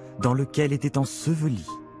dans lequel étaient ensevelis,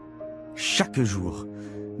 chaque jour,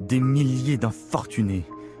 des milliers d'infortunés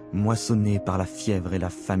moissonnés par la fièvre et la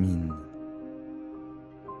famine.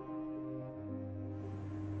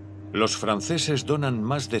 Los franceses donan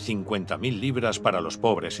más de 50.000 libras para los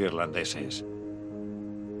pobres irlandeses.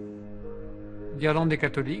 L'Irlande est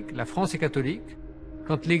catholique, la France est catholique.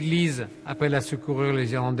 Quand l'Église appelle à secourir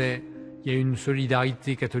les Irlandais, il y a une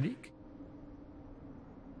solidarité catholique.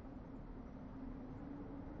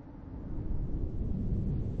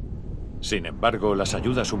 Sin embargo, las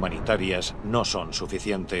ayudas humanitarias no son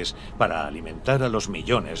suficientes para alimentar a los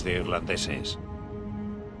millones de irlandeses.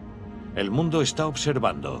 El mundo está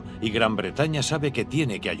observando y Gran Bretaña sabe que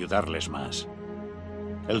tiene que ayudarles más.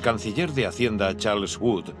 El canciller de Hacienda, Charles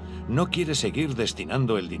Wood, no quiere seguir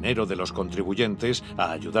destinando el dinero de los contribuyentes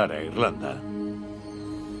a ayudar a Irlanda.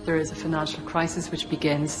 There is a financial crisis which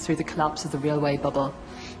begins through the collapse of the railway bubble.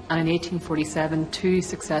 And in 1847, two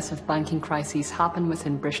successive banking crises happen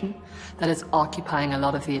within Britain that is occupying a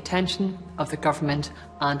lot of the attention of the government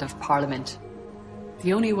and of Parliament.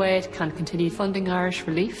 The only way it can continue funding Irish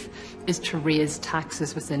relief is to raise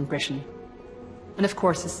taxes within Britain. And of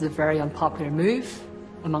course, this is a very unpopular move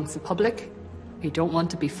amongst the public who don't want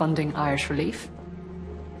to be funding Irish relief.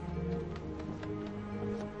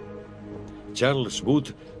 Charles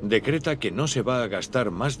Booth decreta que no se va a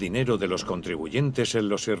gastar más dinero de los contribuyentes en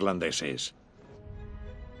los irlandeses.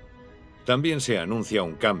 También se anuncia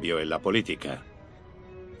un cambio en la política.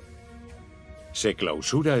 Se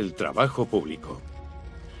clausura el trabajo público.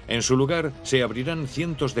 En su lugar, se abrirán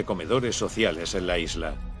cientos de comedores sociales en la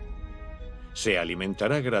isla. Se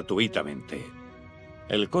alimentará gratuitamente.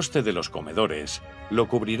 El coste de los comedores lo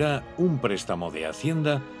cubrirá un préstamo de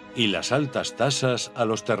Hacienda y las altas tasas a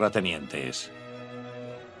los terratenientes.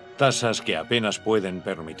 Tasas que apenas pueden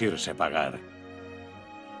permitirse pagar.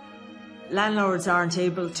 Landlords aren't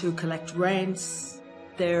able to collect rents.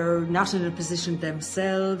 They're not in a position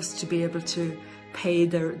themselves to be able to pay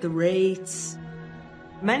the rates.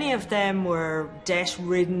 Many of them were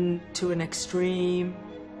debt-ridden to an extreme.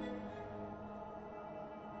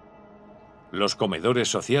 Los comedores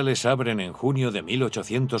sociales abren en junio de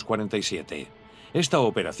 1847. Esta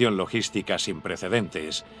operación logística sin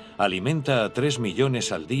precedentes alimenta a 3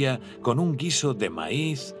 millones al día con un guiso de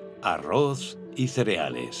maíz, arroz y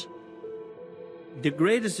cereales. The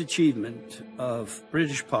greatest achievement of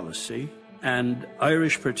British policy and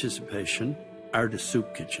Irish participation are the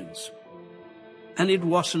soup kitchens. And it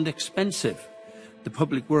wasn't expensive. The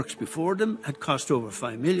public works before them had cost over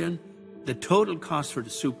 5 million. The total cost for the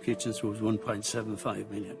soup kitchens was 1.75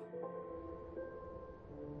 million.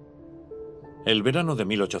 El verano de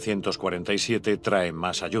 1847 trae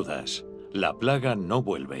más ayudas. La plaga no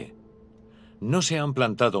vuelve. No se han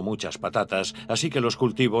plantado muchas patatas, así que los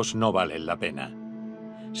cultivos no valen la pena.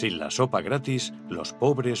 Sin la sopa gratis, los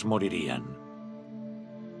pobres morirían.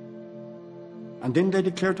 And didn't they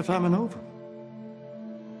declare the famine over?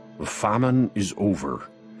 The famine is over,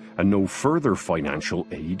 and no further financial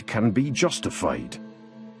aid can be justified.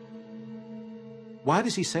 Why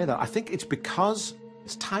does he say that? I think it's because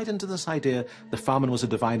it's tied into this idea the famine was a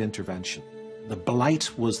divine intervention. The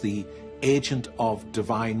blight was the agent of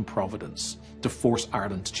divine providence to force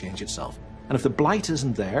Ireland to change itself. And if the blight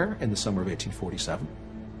isn't there in the summer of 1847,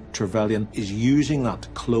 Trevelyan is using that to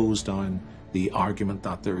close down the argument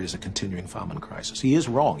that there is a continuing famine crisis. He is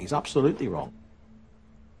wrong. He's absolutely wrong.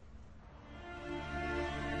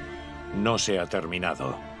 No se ha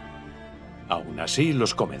terminado. Aún así,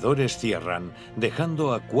 los comedores cierran,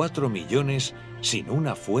 dejando a 4 millones sin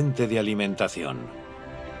una fuente de alimentación.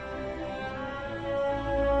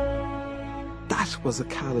 That was a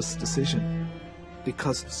callous decision,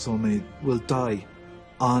 because so many will die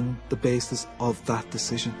on the basis of that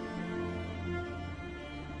decision.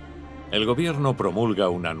 El gobierno promulga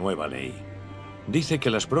una nueva ley. Dice que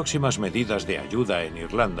las próximas medidas de ayuda en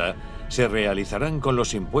Irlanda se realizarán con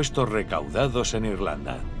los impuestos recaudados en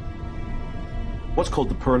Irlanda. What's called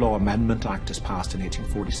the Poor Law Amendment Act is passed in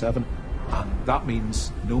 1847, and that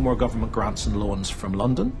means no more government grants and loans from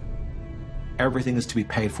London. Everything is to be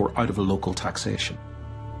paid for out of a local taxation.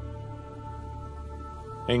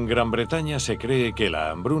 En Gran Bretaña se cree que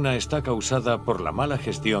la hambruna está causada por la mala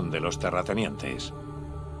gestión de los terratenientes.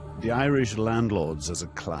 The Irish landlords as a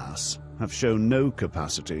class have shown no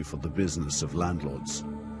capacity for the business of landlords.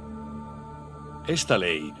 Esta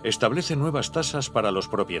ley establece nuevas tasas para los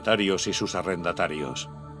propietarios y sus arrendatarios.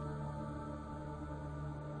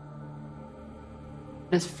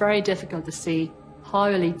 It's very difficult to see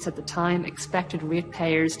how elites at the time expected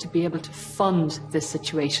ratepayers to be able to fund this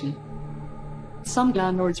situation. Some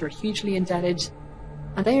landlords are hugely indebted,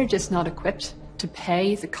 and they are just not equipped to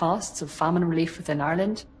pay the costs of famine relief within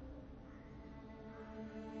Ireland.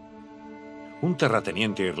 Un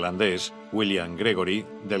terrateniente irlandés, William Gregory,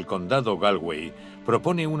 del condado Galway,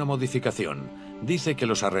 propone una modificación. Dice que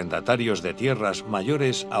los arrendatarios de tierras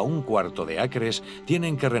mayores a 1/4 de acres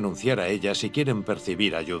tienen que renunciar a ellas si quieren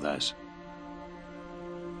percibir ayudas.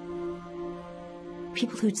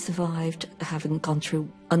 People who'd survived having gone through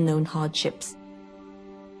unknown hardships,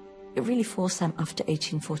 it really forced them after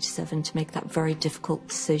 1847 to make that very difficult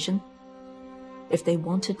decision, if they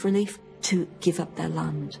wanted relief, to give up their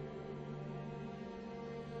land.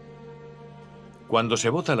 Cuando se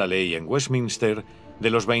vota la ley en Westminster, de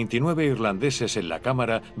los 29 irlandeses en la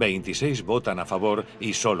Cámara, 26 votan a favor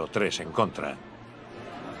y solo 3 en contra.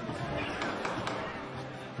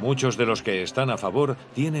 Muchos de los que están a favor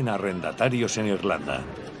tienen arrendatarios en Irlanda.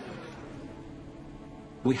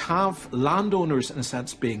 We have landowners, in a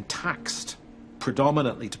sense, being taxed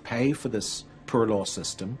predominantly to pay for this poor law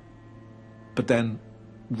system, but then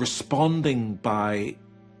responding by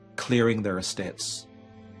clearing their estates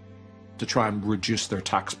to try and reduce their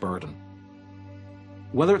tax burden.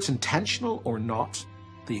 Whether it's intentional or not,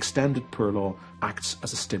 the extended poor law acts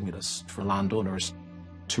as a stimulus for landowners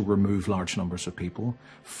to remove large numbers of people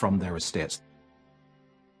from their estates.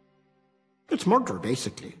 It's murder,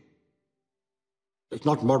 basically. It's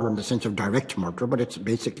not murder in the sense of direct murder, but it's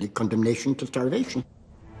basically condemnation to starvation.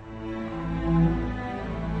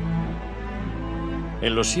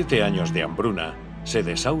 En los 7 años de hambruna, se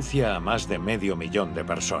desahucia a más de medio millón de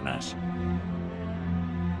personas.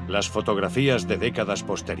 Las fotografías de décadas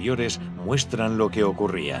posteriores muestran lo que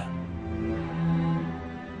ocurría.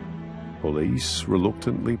 Police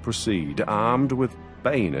reluctantly proceed, armed with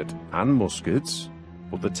bayonet and muskets,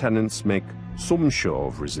 but the tenants make some show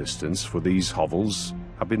of resistance, for these hovels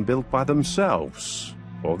have been built by themselves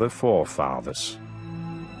or their forefathers.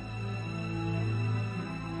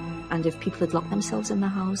 And if people had locked themselves in the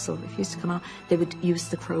house or refused to come out, they would use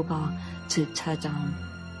the crowbar to tear down.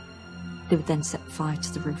 They would then set fire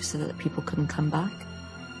to the roof so that people couldn't come back.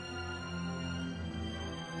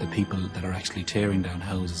 The people that are actually tearing down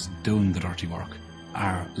houses, doing the dirty work,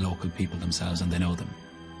 are local people themselves, and they know them.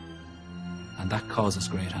 And that causes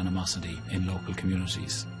great animosity in local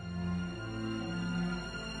communities.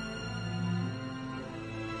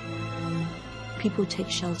 People take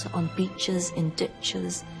shelter on beaches, in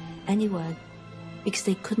ditches, anywhere, because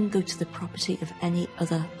they couldn't go to the property of any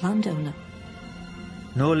other landowner.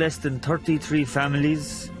 No less than 33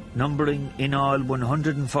 families, numbering in all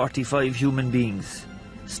 145 human beings,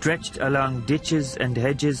 stretched along ditches and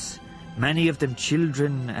hedges, many of them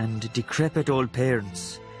children and decrepit old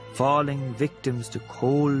parents, falling victims to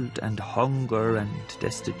cold and hunger and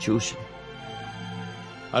destitution.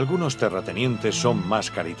 Algunos terratenientes son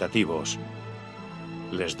más caritativos.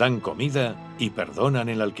 Les dan comida y perdonan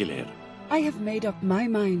el alquiler. I have made up my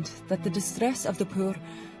mind that the distress of the poor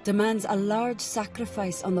demands a large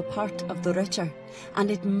sacrifice on the part of the richer,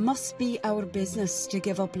 and it must be our business to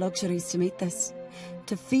give up luxuries to meet this.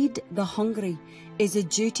 To feed the hungry is a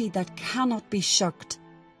duty that cannot be shirked.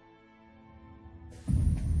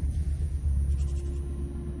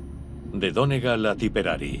 De Donegal a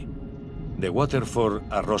Tipperary, de Waterford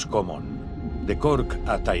a Roscommon, de Cork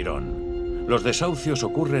a Tyrone. Los desahucios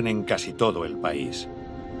ocurren en casi todo el país.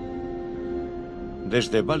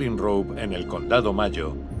 Desde Ballinrobe, en el condado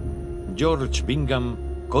Mayo, George Bingham,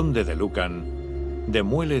 conde de Lucan,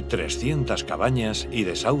 demuele 300 cabañas y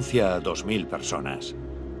desahucia a 2000 personas.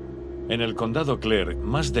 En el condado Clare,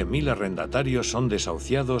 más de 1000 arrendatarios son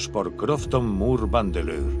desahuciados por Crofton Moor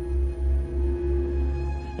Vandeleur.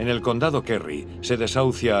 En el condado Kerry se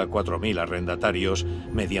desahucia a 4000 arrendatarios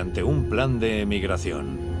mediante un plan de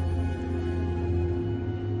emigración.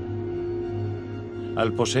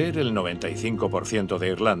 Al poseer el 95% de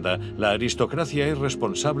Irlanda, la aristocracia es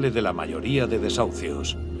responsable de la mayoría de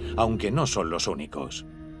desahucios, aunque no son los únicos.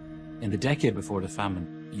 In the decade before the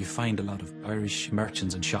famine, you find a lot of Irish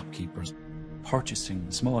merchants and shopkeepers purchasing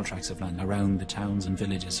small tracts of land around the towns and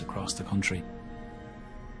villages across the country.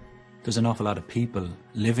 There's an awful lot of people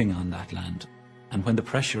living on that land, and when the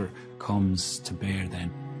pressure comes to bear then,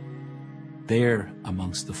 they're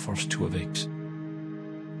amongst the first to evict.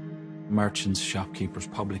 Merchants, shopkeepers,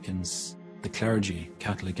 publicans, the clergy,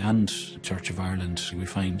 Catholic and Church of Ireland, we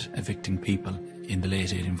find evicting people in the late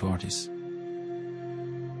 1840s.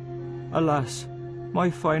 Alas, my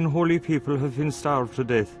fine holy people have been starved to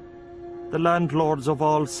death. The landlords of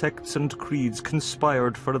all sects and creeds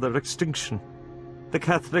conspired for their extinction. The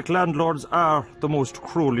Catholic landlords are the most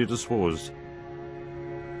cruelly disposed.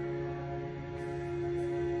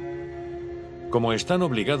 Como están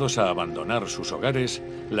obligados a abandonar sus hogares,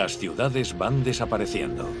 las ciudades van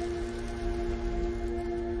desapareciendo.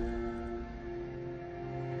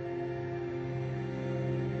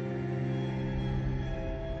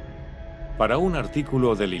 Para un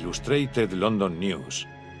artículo del Illustrated London News,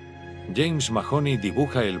 James Mahoney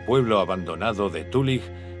dibuja el pueblo abandonado de Tullig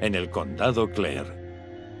en el condado Clare.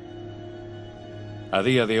 A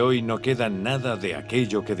día de hoy no queda nada de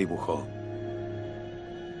aquello que dibujó.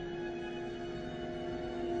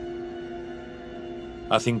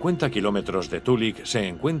 A 50 kilómetros de Tullig se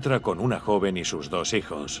encuentra con una joven y sus 2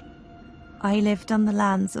 hijos. I lived on the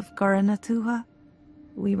lands of Guranatuha.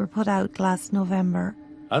 We were put out last November.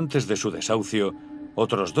 Antes de su desahucio,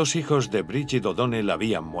 otros 2 hijos de Bridget O'Donnell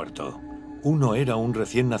habían muerto. Uno era un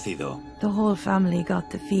recién nacido. The whole family got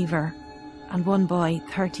the fever, and one boy,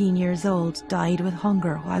 13 years old, died with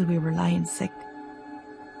hunger while we were lying sick.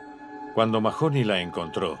 Cuando Mahoney la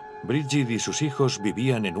encontró, Bridget y sus hijos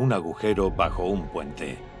vivían en un agujero bajo un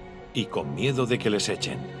puente, y con miedo de que les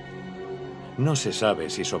echen. No se sabe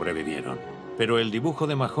si sobrevivieron, pero el dibujo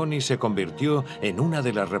de Mahoney se convirtió en una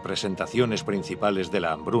de las representaciones principales de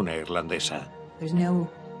la hambruna irlandesa. There's no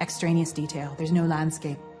extraneous detail, there's no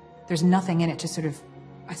landscape, there's nothing in it to sort of,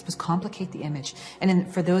 I suppose, complicate the image. And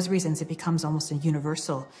for those reasons, it becomes almost a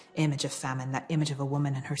universal image of famine, that image of a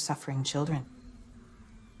woman and her suffering children.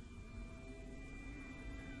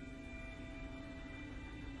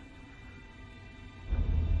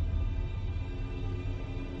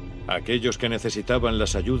 Aquellos que necesitaban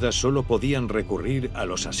las ayudas solo podían recurrir a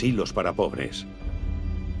los asilos para pobres.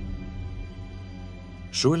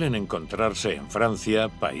 Suelen encontrarse en Francia,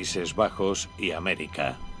 Países Bajos y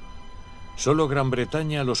América. Solo Gran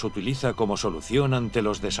Bretaña los utiliza como solución ante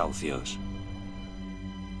los desahucios.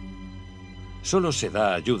 Solo se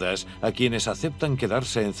da ayudas a quienes aceptan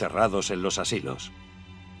quedarse encerrados en los asilos.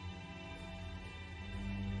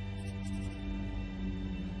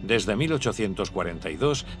 Desde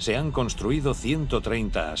 1842 se han construido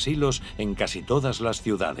 130 asilos en casi todas las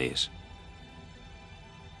ciudades.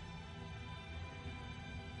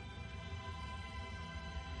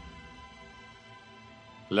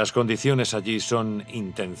 Las condiciones allí son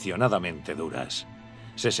intencionadamente duras.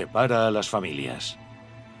 Se separa a las familias.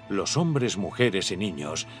 Los hombres, mujeres y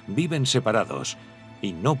niños viven separados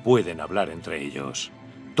y no pueden hablar entre ellos.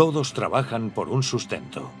 Todos trabajan por un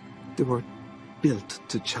sustento. They were built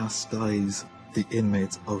to chastise the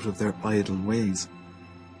inmates out of their idle ways.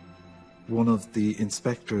 One of the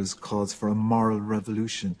inspectors calls for a moral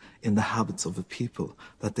revolution in the habits of the people,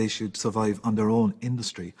 that they should survive on their own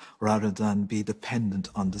industry rather than be dependent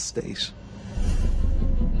on the state.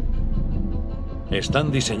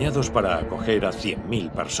 Están diseñados para acoger a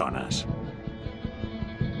 100.000 personas.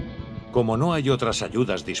 Como no hay otras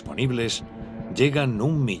ayudas disponibles, llegan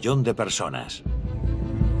 1 millón de personas.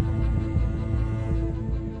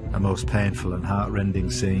 A most painful and heartrending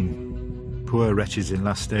scene. Poor wretches in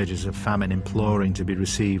last stages of famine imploring to be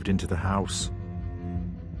received into the house.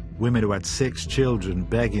 Women who had 6 children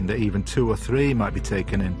begging that even 2 or 3 might be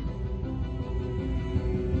taken in.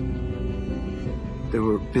 They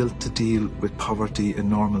were built to deal with poverty in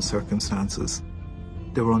normal circumstances.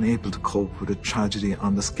 They were unable to cope with a tragedy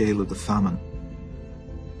on the scale of the famine.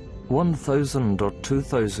 1,000 or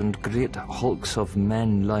 2,000 great hulks of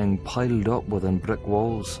men lying piled up within brick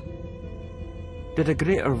walls. Did a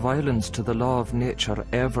greater violence to the law of nature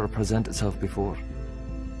ever present itself before?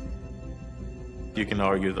 You can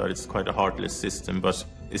argue that it's quite a heartless system, but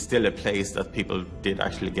it's still a place that people did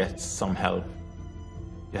actually get some help.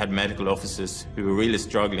 You had medical officers who were really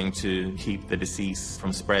struggling to keep the disease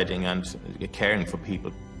from spreading and caring for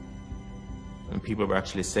people. And people were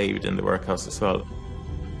actually saved in the workhouse as well.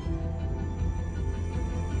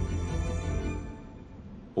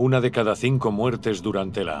 Una de cada 5 muertes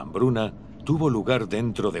durante la hambruna tuvo lugar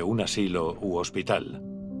dentro de un asilo u hospital.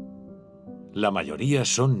 La mayoría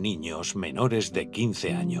son niños menores de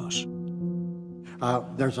 15 años.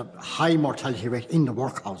 There's a high mortality rate in the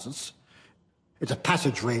workhouses. It's a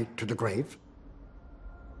passageway to the grave.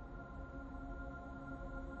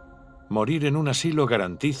 Morir en un asilo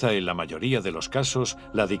garantiza en la mayoría de los casos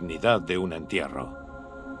la dignidad de un entierro.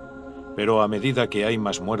 Pero a medida que hay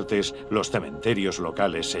más muertes, los cementerios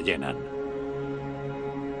locales se llenan.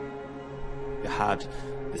 You had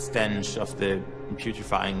the stench of the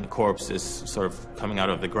putrefying corpses sort of coming out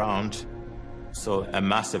of the ground, so a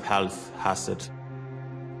massive health hazard.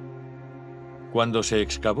 Cuando se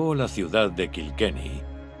excavó la ciudad de Kilkenny,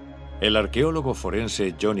 el arqueólogo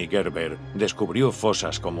forense Johnny Gerber descubrió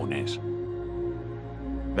fosas comunes.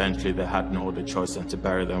 Eventually they had no other choice than to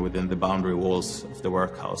bury them within the boundary walls of the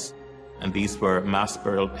workhouse. And these were mass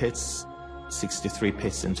burial pits, 63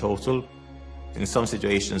 pits in total. In some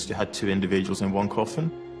situations you had 2 individuals in one coffin,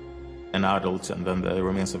 an adult and then the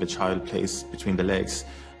remains of a child placed between the legs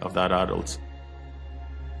of that adult.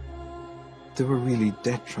 They were really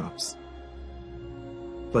death traps.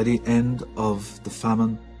 By the end of the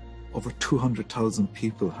famine, over 200,000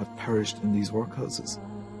 people have perished in these workhouses.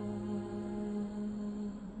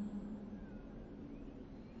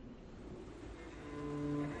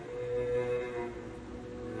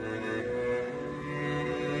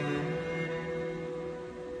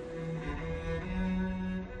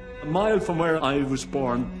 A mile from where I was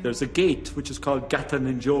born, there's a gate which is called Gatan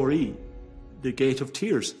in Jori, the Gate of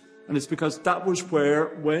Tears. And it's because that was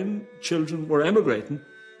where, when children were emigrating,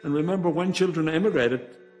 and remember, when children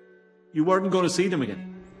emigrated, you weren't going to see them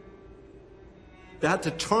again. They had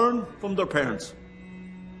to turn from their parents.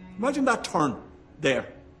 Imagine that turn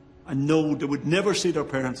there, and know they would never see their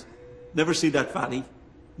parents, never see that valley,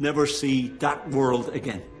 never see that world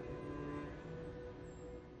again.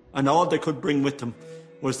 And all they could bring with them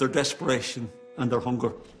was their desperation and their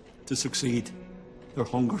hunger to succeed, their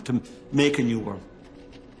hunger to make a new world.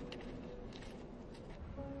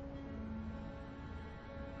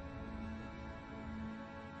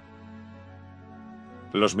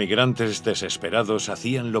 Los migrantes desesperados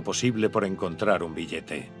hacían lo posible por encontrar un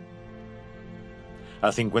billete. A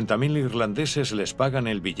 50.000 irlandeses les pagan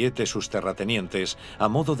el billete sus terratenientes a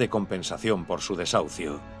modo de compensación por su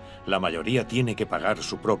desahucio. La mayoría tiene que pagar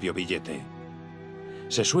su propio billete.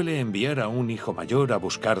 se suele enviar a un hijo mayor a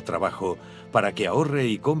buscar trabajo para que ahorre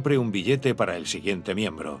y compre un billete para el siguiente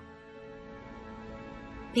miembro.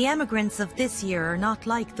 The emigrants of this year are not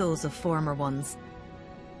like those of former ones.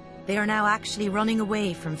 They are now actually running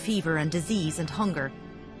away from fever and disease and hunger,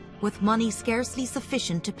 with money scarcely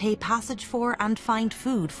sufficient to pay passage for and find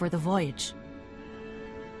food for the voyage.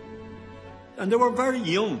 And they were very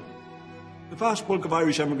young. The vast bulk of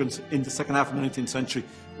Irish emigrants in the second half of the 19th century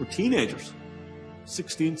were teenagers,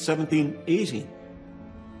 16, 17, 18.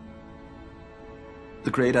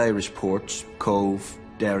 The great Irish ports, Cove,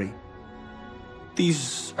 Derry,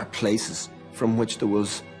 these are places from which there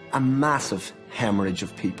was a massive hemorrhage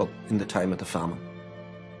of people in the time of the famine.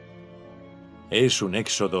 Es un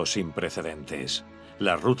éxodo sin precedentes.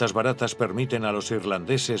 Las rutas baratas permiten a los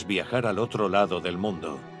irlandeses viajar al otro lado del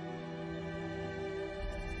mundo.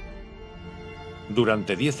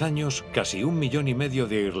 Durante 10 años, casi 1,5 millones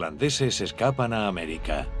de irlandeses escapan a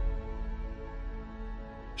América.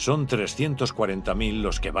 Son 340.000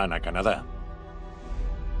 los que van a Canadá.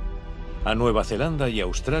 A Nueva Zelanda y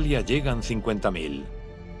Australia llegan 50.000.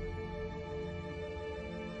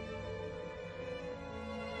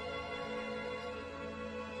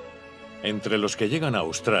 Entre los que llegan a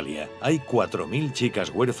Australia, hay 4.000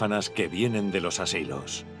 chicas huérfanas que vienen de los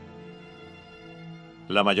asilos.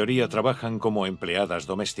 La mayoría trabajan como empleadas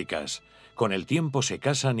domésticas. Con el tiempo se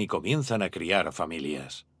casan y comienzan a criar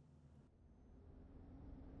familias.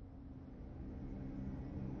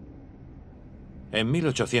 En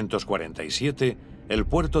 1847, el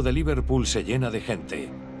puerto de Liverpool se llena de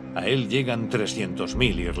gente. A él llegan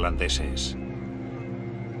 300.000 irlandeses.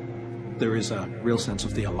 There is a real sense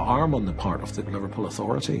of the alarm on the part of the Liverpool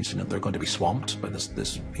authorities. They're going to be swamped by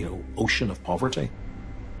this ocean of poverty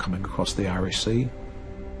coming across the Irish Sea.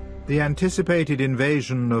 The anticipated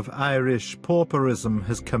invasion of Irish pauperism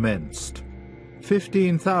has commenced.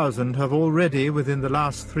 15,000 have already, within the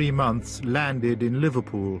last 3 months, landed in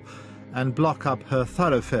Liverpool and block up her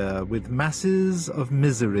thoroughfare with masses of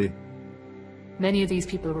misery. Many of these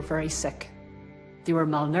people were very sick. They were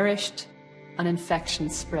malnourished and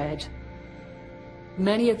infections spread.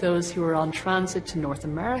 Many of those who were on transit to North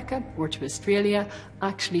America or to Australia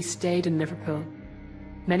actually stayed in Liverpool.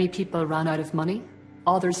 Many people ran out of money.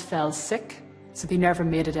 Others fell sick, so they never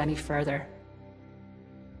made it any further.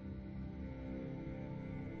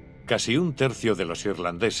 Casi 1/3 de los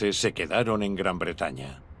irlandeses se quedaron en Gran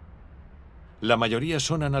Bretaña. La mayoría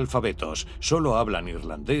son analfabetos, solo hablan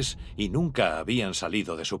irlandés y nunca habían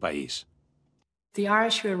salido de su país. The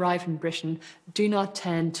Irish who arrive in Britain do not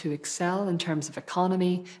tend to excel in terms of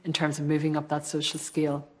economy, in terms of moving up that social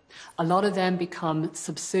scale. A lot of them become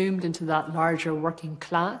subsumed into that larger working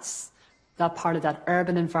class, that part of that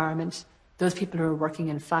urban environment, those people who are working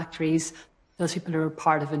in factories, those people who are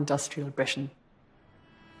part of industrial Britain.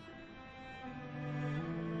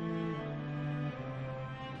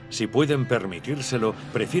 Si pueden permitírselo,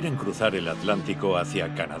 prefieren cruzar el Atlántico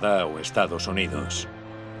hacia Canadá o Estados Unidos.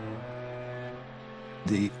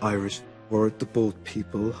 The Irish were the boat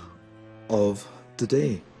people of the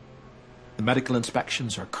day. The medical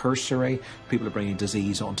inspections are cursory. People are bringing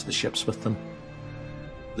disease onto the ships with them.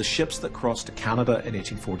 The ships that crossed to Canada in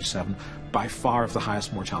 1847 by far have the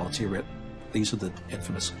highest mortality rate. These are the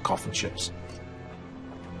infamous coffin ships.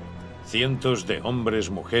 Cientos de hombres,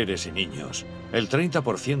 mujeres y niños. El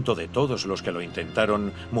 30% de todos los que lo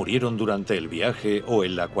intentaron murieron durante el viaje o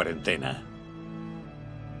en la cuarentena.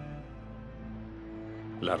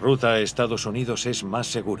 La ruta a Estados Unidos es más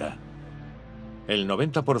segura. El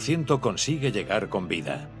 90% consigue llegar con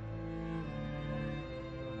vida.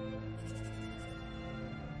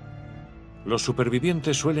 Los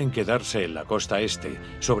supervivientes suelen quedarse en la costa este,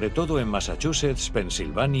 sobre todo en Massachusetts,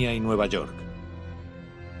 Pensilvania y Nueva York.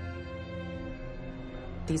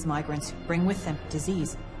 These migrants bring with them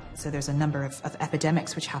disease. So there's a number of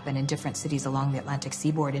epidemics which happen in different cities along the Atlantic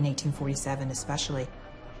seaboard in 1847 especially.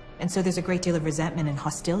 And so there's a great deal of resentment and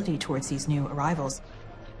hostility towards these new arrivals.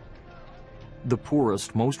 The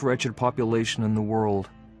poorest, most wretched population in the world.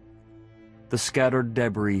 The scattered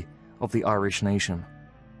debris of the Irish nation.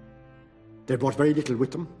 They brought very little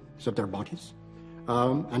with them, except their bodies,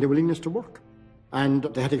 and their willingness to work. And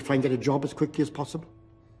they had to try and get a job as quickly as possible.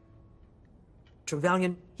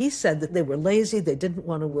 Trevelyan, he said that they were lazy, they didn't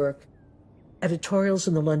want to work. Editorials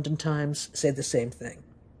in the London Times say the same thing.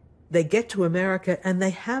 They get to America and they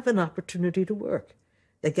have an opportunity to work.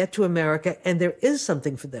 They get to America and there is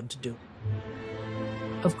something for them to do.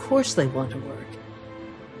 Of course they want to work.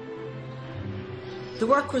 The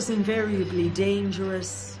work was invariably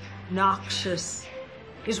dangerous, noxious.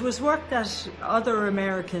 It was work that other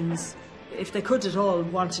Americans, if they could at all,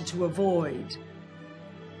 wanted to avoid.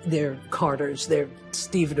 They're carters, they're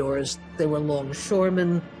stevedores, they were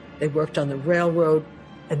longshoremen, they worked on the railroad,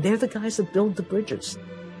 and they're the guys that build the bridges.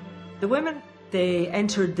 The women, they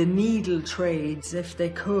entered the needle trades if they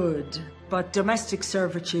could, but domestic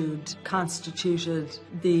servitude constituted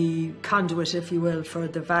the conduit, if you will, for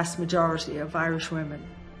the vast majority of Irish women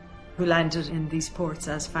who landed in these ports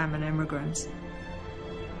as famine immigrants.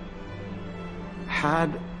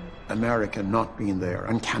 Had America not been there,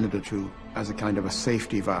 and Canada too, as a kind of a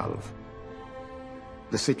safety valve,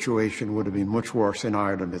 the situation would have been much worse in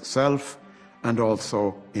Ireland itself and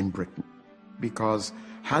also in Britain. Because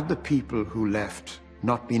had the people who left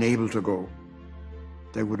not been able to go,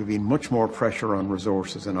 there would have been much more pressure on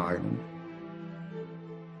resources in Ireland.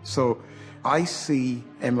 So I see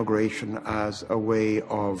emigration as a way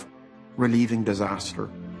of relieving disaster.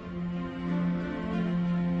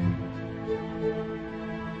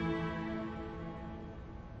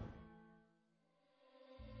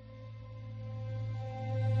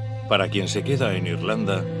 Para quien se queda en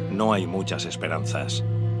Irlanda, no hay muchas esperanzas.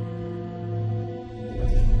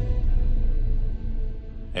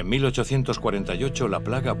 En 1848 la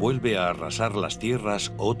plaga vuelve a arrasar las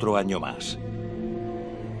tierras otro año más.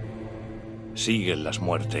 Siguen las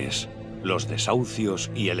muertes, los desahucios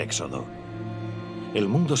y el éxodo. El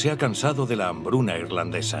mundo se ha cansado de la hambruna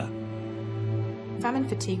irlandesa. Famine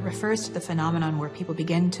fatigue refers to the phenomenon where people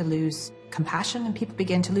begin to lose compassion and people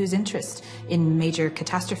begin to lose interest in major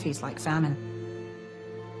catastrophes like famine.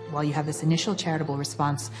 While you have this initial charitable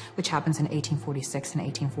response, which happens in 1846 and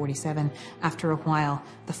 1847, after a while,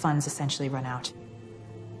 the funds essentially run out.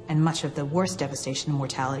 And much of the worst devastation and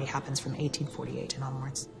mortality happens from 1848 and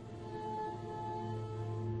onwards.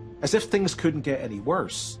 As if things couldn't get any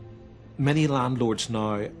worse, many landlords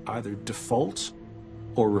now either default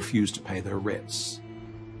or refuse to pay their rates.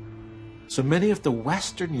 So many of the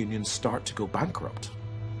Western unions start to go bankrupt.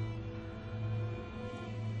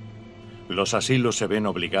 Los asilos se ven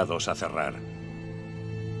obligados a cerrar.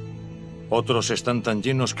 Otros están tan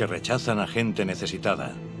llenos que rechazan a gente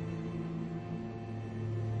necesitada.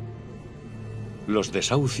 Los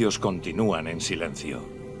desahucios continúan en silencio.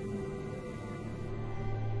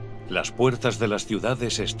 Las puertas de las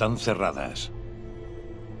ciudades están cerradas.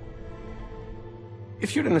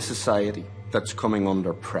 If you're in a society that's coming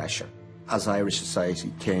under pressure, as Irish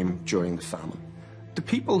society came during the famine, the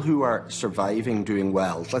people who are surviving, doing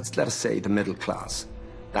well, let us say the middle class,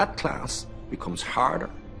 that class becomes harder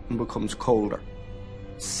and becomes colder,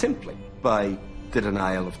 simply by the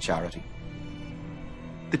denial of charity.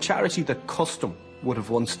 The charity that custom would have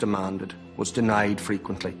once demanded was denied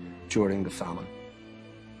frequently during the famine.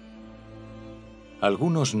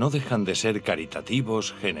 Algunos no dejan de ser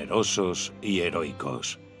caritativos, generosos y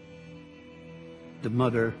heroicos. The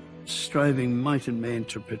mother striving might and main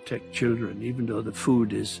to protect children, even though the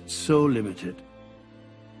food is so limited.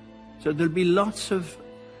 So there'll be lots of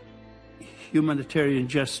humanitarian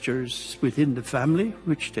gestures within the family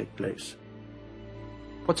which take place.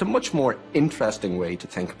 What's a much more interesting way to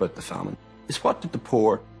think about the famine is what did the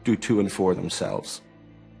poor do to and for themselves?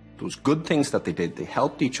 Those good things that they did, they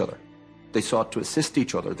helped each other. They sought to assist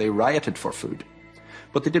each other. They rioted for food.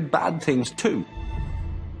 But they did bad things too.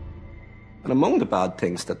 And among the bad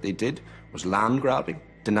things that they did was land grabbing,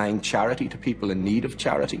 denying charity to people in need of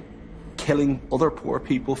charity, killing other poor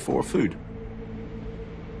people for food.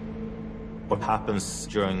 What happens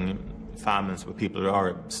during famines where people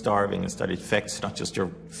are starving is that it affects not just your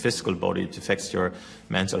physical body, it affects your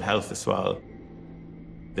mental health as well.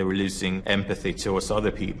 They were losing empathy towards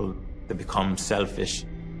other people. They become selfish.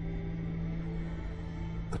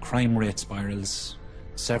 The crime rate spirals,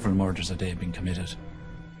 several murders a day being committed.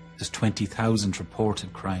 There's 20,000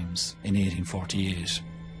 reported crimes in 1848.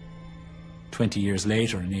 20 years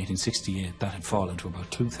later, in 1868, that had fallen to about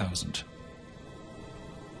 2,000.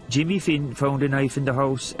 Jimmy Finn found a knife in the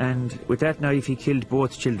house, and with that knife he killed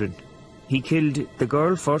both children. He killed the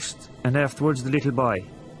girl first, and afterwards the little boy.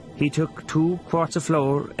 He took 2 quarts of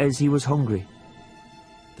flour as he was hungry.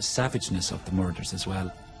 The savageness of the murders as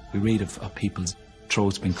well. We read of people's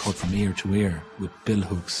throats being cut from ear to ear with bill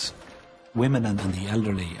hooks. Women and the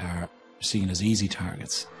elderly are seen as easy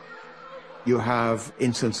targets. You have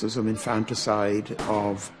instances of infanticide,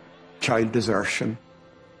 of child desertion,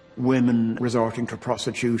 women resorting to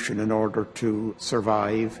prostitution in order to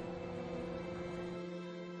survive.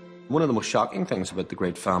 One of the most shocking things about the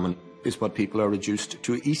Great Famine is what people are reduced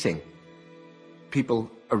to eating. People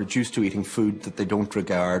are reduced to eating food that they don't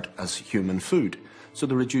regard as human food. So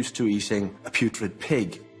they're reduced to eating a putrid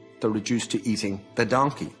pig. They're reduced to eating the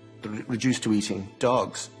donkey. They're reduced to eating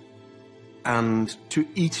dogs. And to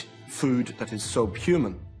eat food that is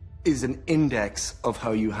subhuman is an index of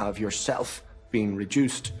how you have yourself being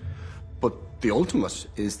reduced. But the ultimate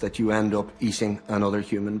is that you end up eating another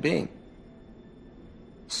human being.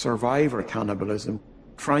 Survivor cannibalism,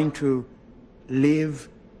 trying to live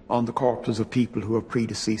on the corpses of people who have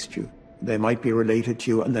predeceased you. They might be related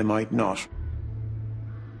to you and they might not.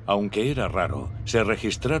 Aunque era raro, se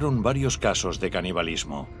registraron varios casos de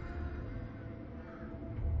canibalismo.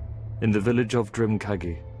 In the village of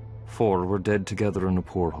Drumcaggy, 4 were dead together in a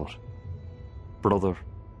poor hut. Brother,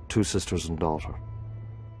 2 sisters and daughter.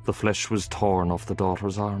 The flesh was torn off the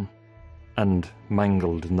daughter's arm and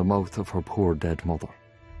mangled in the mouth of her poor dead mother.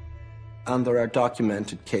 And there are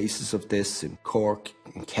documented cases of this in Cork,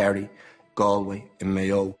 in Kerry, Galway, in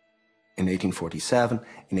Mayo, in 1847,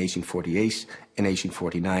 in 1848, in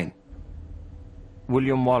 1849.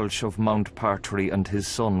 William Walsh of Mount Partry and his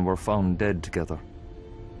son were found dead together.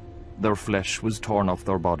 Their flesh was torn off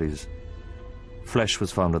their bodies. Flesh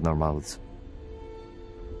was found in their mouths.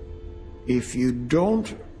 If you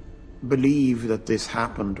don't believe that this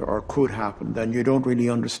happened or could happen, then you don't really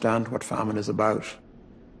understand what famine is about.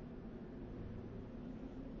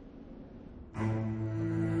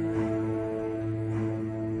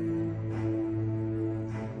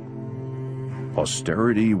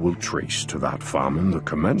 Posterity will trace to that famine the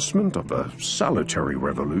commencement of a salutary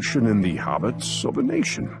revolution in the habits of a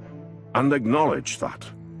nation, and acknowledge that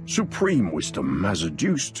supreme wisdom has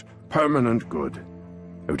adduced permanent good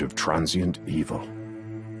out of transient evil.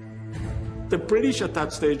 The British at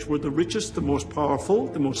that stage were the richest, the most powerful,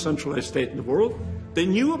 the most centralized state in the world. They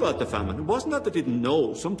knew about the famine. It wasn't that they didn't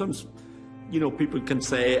know. Sometimes, you know, people can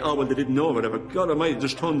say, oh, well, they didn't know or whatever. God almighty,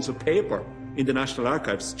 there's tons of paper in the National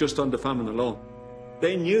Archives just on the famine alone.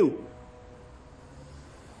 They knew.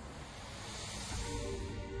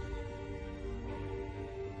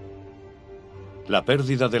 La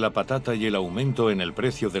pérdida de la patata y el aumento en el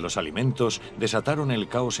precio de los alimentos desataron el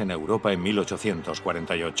caos en Europa en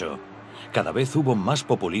 1848. Cada vez hubo más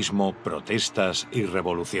populismo, protestas y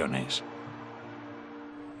revoluciones.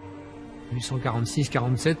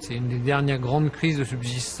 1846-47, c'est une des dernières grandes crises de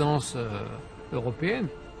subsistance européennes.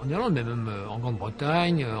 En Irlande, mais même en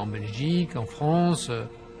Grande-Bretagne, en Belgique, en France,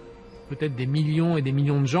 peut-être des millions et des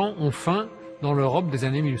millions de gens ont faim dans l'Europe des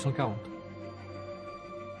années 1840.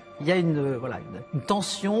 Il y a une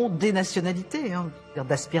tension des nationalités,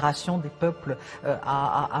 d'aspiration des peuples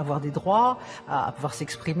à avoir des droits, à pouvoir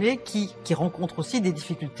s'exprimer, qui rencontrent aussi des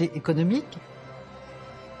difficultés économiques.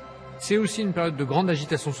 C'est aussi une période de grande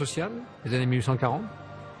agitation sociale, les années 1840.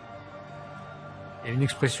 Il y a une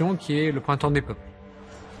expression qui est le printemps des peuples.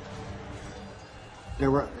 They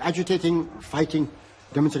were agitating, fighting,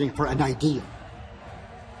 demonstrating for an idea.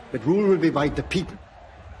 That rule will be by the people,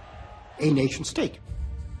 a nation state.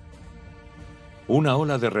 Una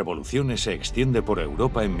ola de revoluciones se extiende por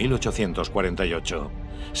Europa en 1848.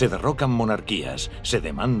 Se derrocan monarquías, se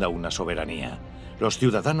demanda una soberanía. Los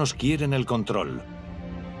ciudadanos quieren el control.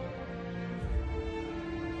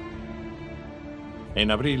 En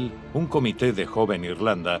abril, un comité de Joven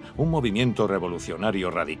Irlanda, un movimiento revolucionario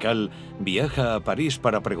radical, viaja a París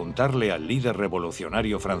para preguntarle al líder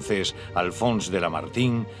revolucionario francés, Alphonse de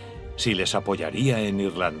Lamartine, si les apoyaría en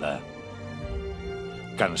Irlanda.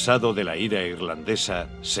 Cansado de la ira irlandesa,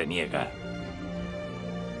 se niega.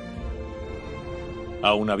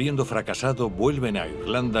 Aun habiendo fracasado, vuelven a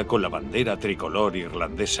Irlanda con la bandera tricolor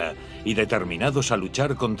irlandesa y determinados a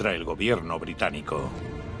luchar contra el gobierno británico.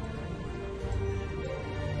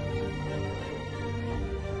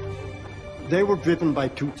 They were driven by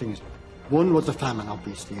two things. One was the famine,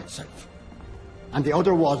 obviously, itself. And the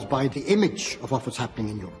other was by the image of what was happening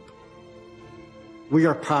in Europe. We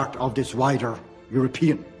are part of this wider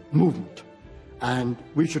European movement, and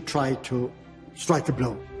we should try to strike a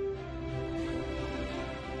blow.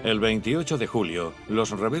 El 28 de julio,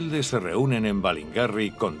 los rebeldes se reúnen en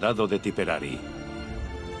Ballingarry, condado de Tipperary.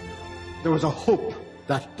 There was a hope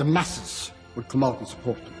that the masses would come out and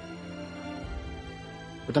support them.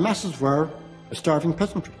 But the masses were a starving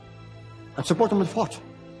peasantry. And support them with what?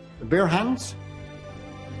 The bare hands?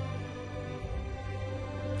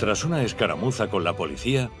 Tras una escaramuza con la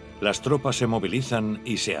policía, las tropas se movilizan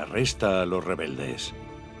y se arresta a los rebeldes.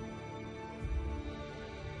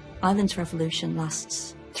 Ireland's revolution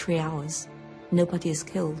lasts 3 hours. Nobody is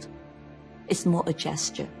killed. It's more a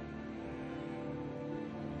gesture.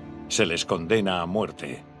 Se les condena a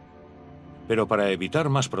muerte. Pero para evitar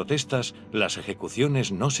más protestas, las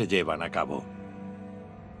ejecuciones no se llevan a cabo.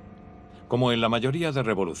 Como en la mayoría de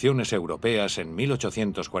revoluciones europeas en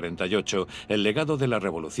 1848, el legado de la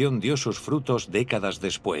revolución dio sus frutos décadas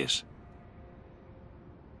después.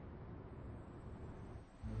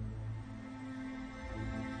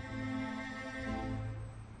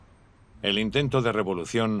 El intento de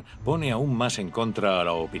revolución pone aún más en contra a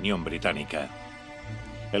la opinión británica.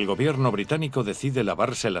 El gobierno británico decide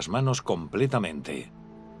lavarse las manos completamente.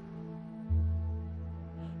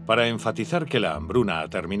 Para enfatizar que la hambruna ha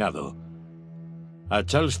terminado, a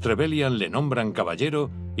Charles Trevelyan le nombran caballero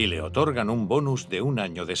y le otorgan un bonus de 1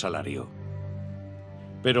 año de salario.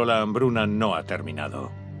 Pero la hambruna no ha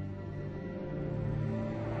terminado.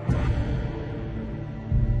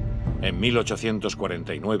 En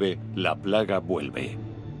 1849, la plaga vuelve.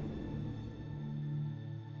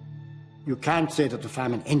 You can't say that the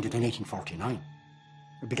famine ended in 1849.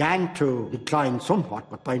 It began to decline somewhat,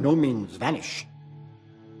 but by no means vanish.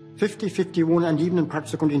 50, 51, and even in parts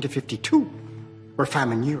of the country into 52 were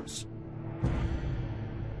famine years.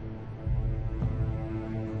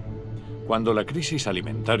 Cuando la crisis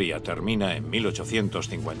alimentaria termina en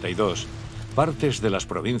 1852, partes de las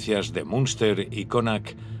provincias de Munster y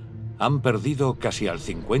Connacht han perdido casi al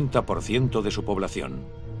 50% de su población,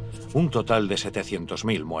 un total de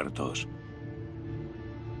 700.000 muertos.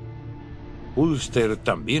 Ulster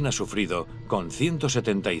también ha sufrido, con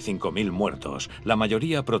 175.000 muertos, la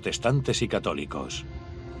mayoría protestantes y católicos.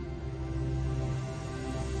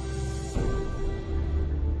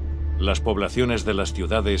 Las poblaciones de las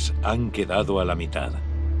ciudades han quedado a la mitad.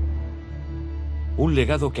 Un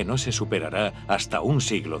legado que no se superará hasta un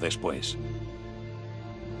siglo después.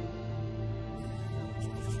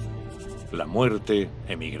 La muerte,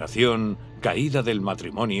 emigración, caída del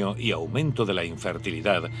matrimonio y aumento de la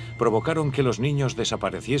infertilidad provocaron que los niños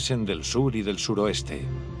desapareciesen del sur y del suroeste.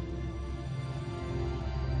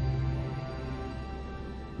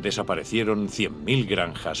 Desaparecieron 100.000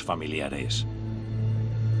 granjas familiares.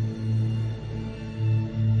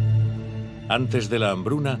 Antes de la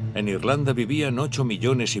hambruna, en Irlanda vivían 8,5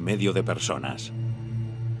 millones de personas.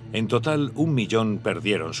 En total, 1 millón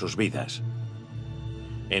perdieron sus vidas.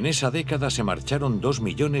 En esa década se marcharon 2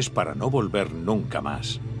 millones para no volver nunca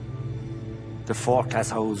más. The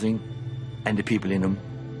fourth-class housing and the people in them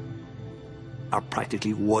are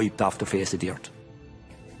practically wiped off the face of the earth.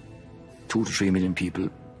 2 to 3 million people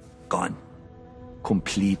gone.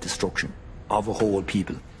 Complete destruction of a whole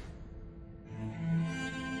people.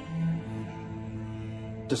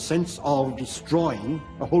 The sense of destroying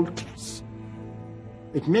a whole class.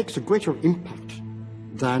 It makes a greater impact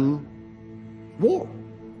than war.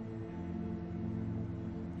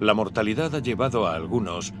 La mortalidad ha llevado a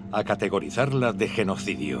algunos a categorizarla de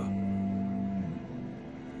genocidio.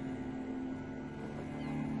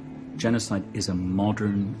 Genocide is a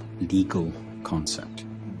modern legal concept.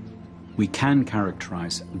 We can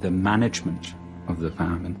characterize the management of the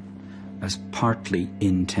famine as partly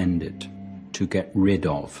intended to get rid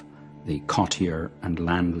of the courtier and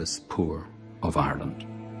landless poor of Ireland,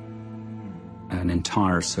 an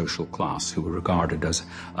entire social class who were regarded as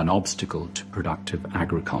an obstacle to productive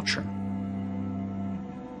agriculture.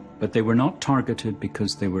 But they were not targeted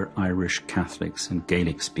because they were Irish Catholics and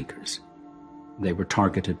Gaelic speakers. They were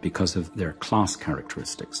targeted because of their class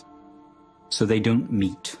characteristics. So they don't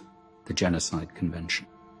meet the Genocide Convention.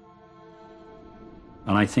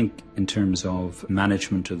 And I think in terms of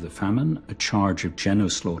management of the famine, a charge of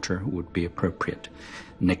genoslaughter would be appropriate.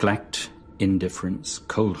 Neglect, indifference,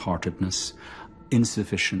 cold-heartedness,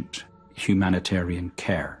 insufficient humanitarian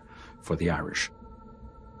care for the Irish.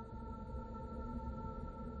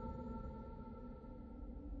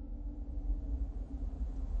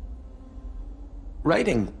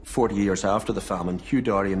 Writing 40 years after the famine, Hugh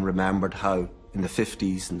Dorian remembered how, in the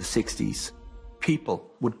 50s and the 60s,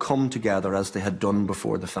 people would come together as they had done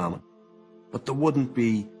before the famine. But there wouldn't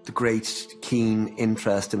be the great, keen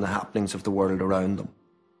interest in the happenings of the world around them.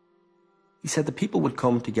 He said the people would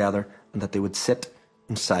come together and that they would sit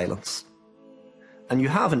in silence. And you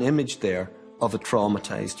have an image there of a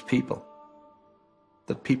traumatized people.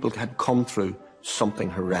 That people had come through something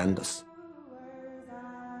horrendous.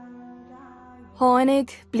 Hánig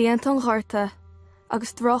bliantón ghorta,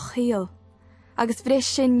 agus droch híal, agus bhris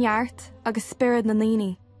sin neart, agus spirid na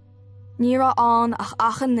líní. Níra an ach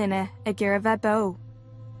achan nine a gur bheith bo.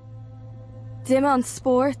 Dime an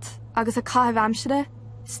sport agus a caithh amsire,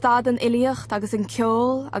 stad an iliocht agus an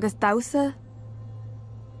ceol agus dausa.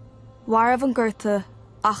 Warf an gurta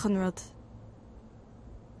achan rud.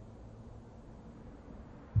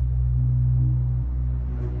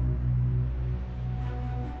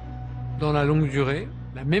 Dans la longue durée,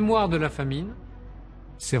 la mémoire de la famine,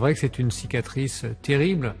 c'est vrai que c'est une cicatrice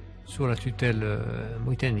terrible sur la tutelle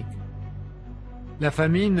britannique. La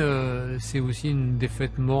famine, c'est aussi une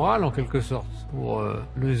défaite morale en quelque sorte pour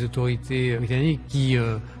les autorités britanniques qui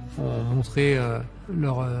ont montré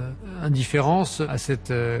leur indifférence à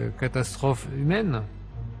cette catastrophe humaine.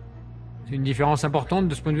 C'est une différence importante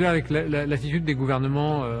de ce point de vue avec l'attitude des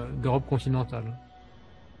gouvernements d'Europe continentale.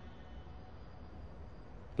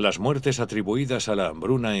 Las muertes atribuidas a la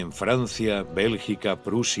hambruna en Francia, Bélgica,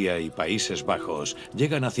 Prusia y Países Bajos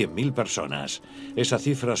llegan a 100.000 personas. Esa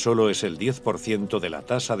cifra solo es el 10% de la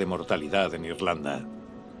tasa de mortalidad en Irlanda.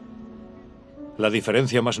 La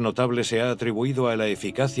diferencia más notable se ha atribuido a la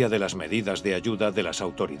eficacia de las medidas de ayuda de las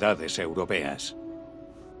autoridades europeas.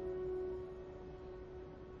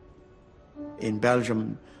 In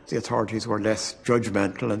Belgium, the authorities were less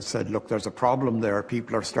judgmental and said, look, there's a problem there,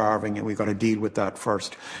 people are starving and we've got to deal with that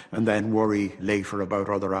first and then worry later about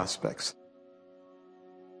other aspects.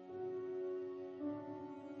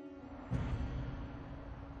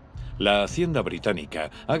 La Hacienda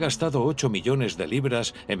británica ha gastado 8 millones de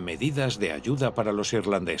libras en medidas de ayuda para los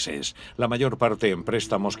irlandeses, la mayor parte en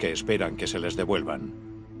préstamos que esperan que se les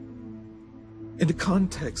devuelvan. In the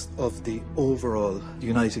context of the overall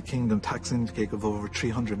United Kingdom tax intake of over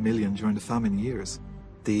 300 million during the famine years,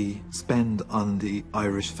 the spend on the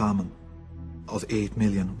Irish famine of 8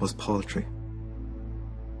 million was paltry.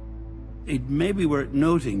 It may be worth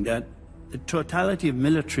noting that the totality of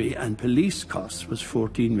military and police costs was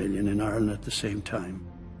 14 million in Ireland at the same time.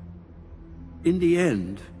 In the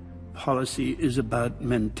end, policy is about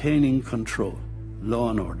maintaining control, law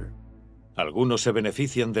and order. Algunos se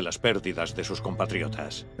benefician de las pérdidas de sus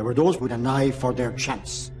compatriotas. There were those with an eye for their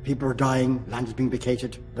chance. People are dying, land is being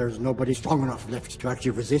vacated. There's nobody strong enough left to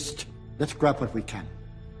actually resist. Let's grab what we can.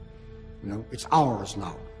 You know, it's ours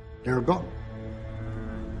now. They're gone.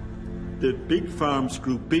 The big farms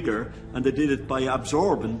grew bigger, and they did it by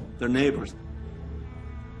absorbing their neighbours.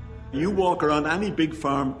 You walk around any big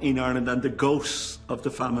farm in Ireland and the ghosts of the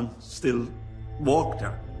famine still walk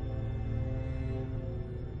there.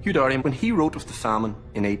 Hugh Darien, when he wrote of the famine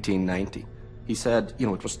in 1890, he said, you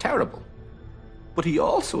know, it was terrible. But he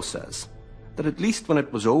also says that at least when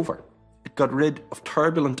it was over, it got rid of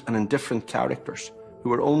turbulent and indifferent characters who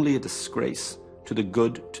were only a disgrace to the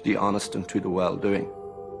good, to the honest, and to the well-doing.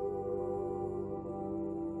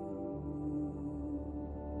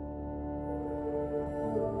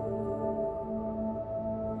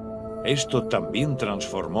 Esto también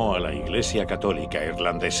transformó a la Iglesia Católica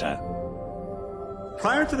irlandesa.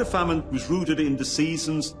 Prior to the famine, it was rooted in the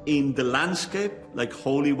seasons, in the landscape, like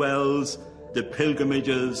holy wells, the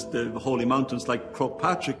pilgrimages, the holy mountains like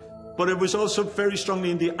Croagh-Patrick, but it was also very strongly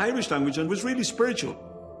in the Irish language and was really spiritual.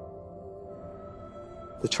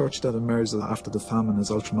 The church that emerged after the famine is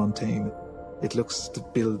ultramontane. It looks to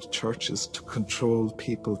build churches, to control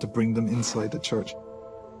people, to bring them inside the church.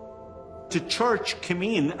 The church came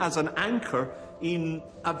in as an anchor in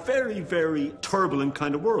a very, very turbulent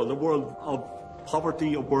kind of world, a world of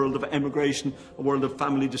poverty, a world of emigration, a world of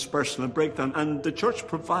family dispersion and breakdown, and the church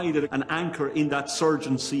provided an anchor in that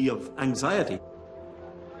surging sea of anxiety.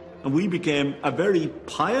 And we became a very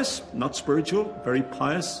pious, not spiritual, very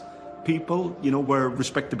pious people, you know, where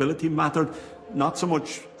respectability mattered, not so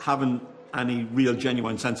much having any real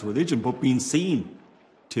genuine sense of religion, but being seen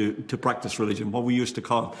to practice religion, what we used to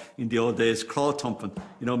call in the old days crawl thumping,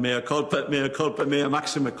 you know, mea culpa, mea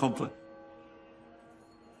maxima culpa.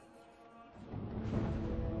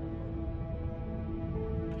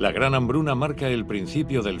 La gran hambruna marca el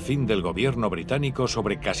principio del fin del gobierno británico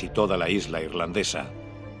sobre casi toda la isla irlandesa.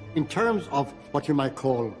 In terms of what you might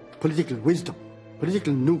call political wisdom,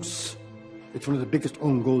 political nous, it's one of the biggest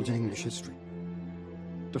own goals in English history.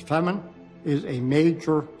 The famine is a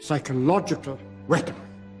major psychological weapon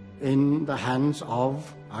in the hands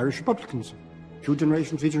of Irish Republicans, 2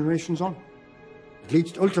 generations, 3 generations on. It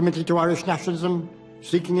leads ultimately to Irish nationalism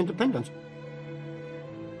seeking independence.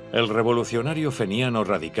 El revolucionario feniano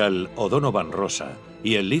radical O'Donovan Rossa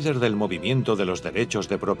y el líder del movimiento de los derechos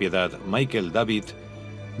de propiedad Michael David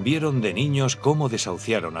vieron de niños cómo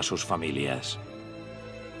desahuciaron a sus familias.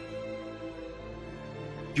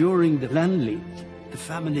 During the land leak, the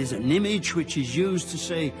famine is an image which is used to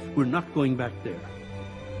say we're not going back there.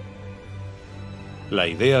 La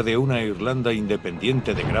idea de una Irlanda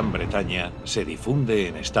independiente de Gran Bretaña se difunde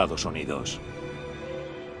en Estados Unidos.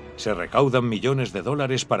 Se recaudan millones de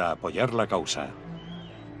dólares para apoyar la causa.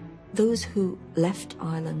 Those who left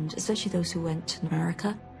Ireland, especially those who went to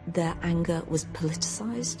America, their anger was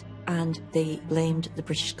politicized and they blamed the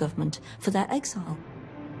British government for their exile.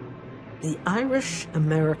 The Irish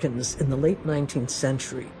Americans in the late 19th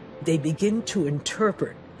century, they begin to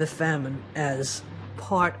interpret the famine as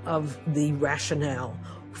part of the rationale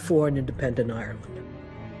for an independent Ireland.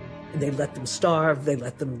 They let them starve, they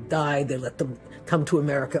let them die, they let them come to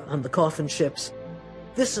America on the coffin ships.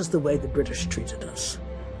 This is the way the British treated us.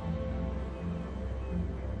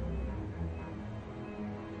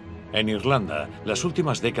 En Irlanda, las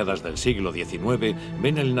últimas décadas del siglo XIX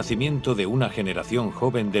ven el nacimiento de una generación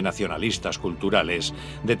joven de nacionalistas culturales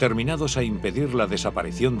determinados a impedir la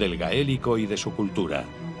desaparición del gaélico y de su cultura.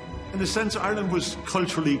 In a sense, Ireland was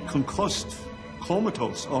culturally concussed,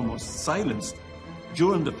 comatose, almost silenced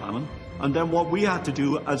during the famine. And then what we had to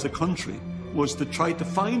do as a country was to try to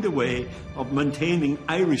find a way of maintaining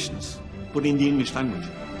Irishness, but in the English language.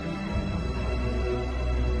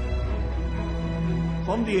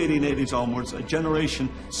 From the 1880s onwards, a generation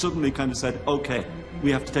suddenly kind of said, okay,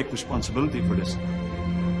 we have to take responsibility for this.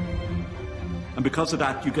 And because of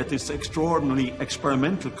that, you get this extraordinarily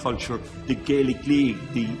experimental culture, the Gaelic League,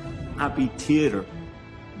 the Abbey Theatre,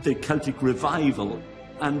 the Celtic Revival,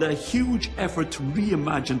 and a huge effort to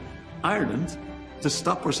reimagine Ireland to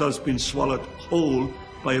stop ourselves being swallowed whole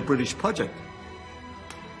by a British project.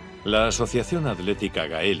 La Asociación Atlética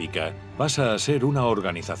Gaélica pasa a ser una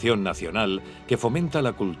organización nacional que fomenta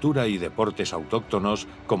la cultura y deportes autóctonos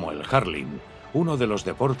como el hurling, uno de los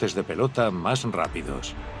deportes de pelota más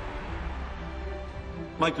rápidos.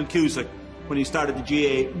 Michael Cusack, when he started the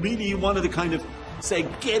GA, really wanted to kind of say,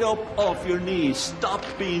 get up off your knees, stop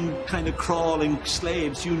being kind of crawling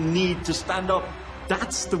slaves, you need to stand up.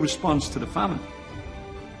 That's the response to the famine.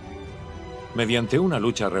 Mediante una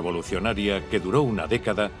lucha revolucionaria que duró una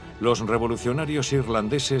década, los revolucionarios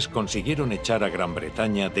irlandeses consiguieron echar a Gran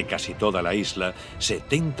Bretaña de casi toda la isla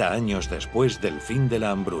 70 años después del fin de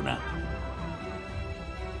la hambruna.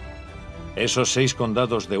 Esos 6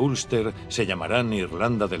 condados de Ulster se llamarán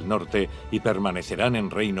Irlanda del Norte y permanecerán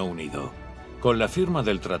en Reino Unido. Con la firma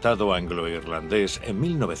del Tratado Anglo-Irlandés en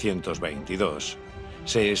 1922,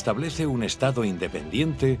 se establece un Estado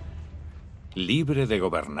independiente libre de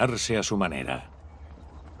gobernarse a su manera.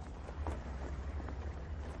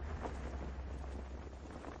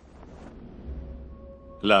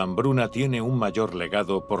 La hambruna tiene un mayor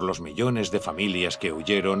legado por los millones de familias que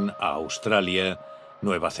huyeron a Australia,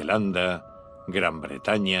 Nueva Zelanda, Gran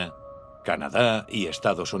Bretaña, Canadá y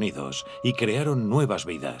Estados Unidos y crearon nuevas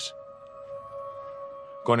vidas.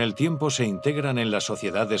 Con el tiempo se integran en las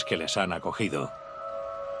sociedades que les han acogido.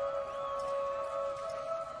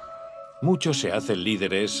 Muchos se hacen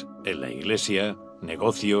líderes en la iglesia,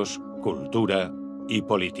 negocios, cultura y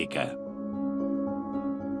política.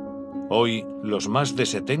 Hoy, los más de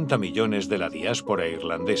 70 millones de la diáspora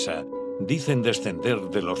irlandesa dicen descender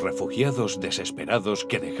de los refugiados desesperados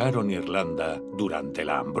que dejaron Irlanda durante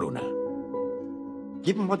la hambruna.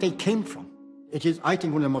 Given what they came from, it is, I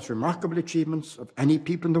think, one of the most remarkable achievements of any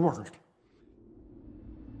people in the world.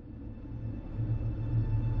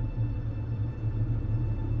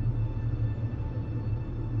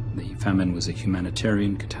 The famine was a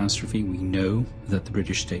humanitarian catastrophe. We know that the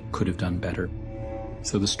British state could have done better.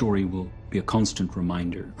 So the story will be a constant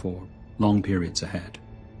reminder for long periods ahead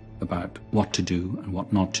about what to do and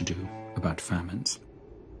what not to do about famines.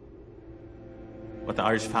 What the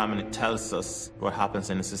Irish famine tells us what happens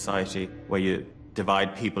in a society where you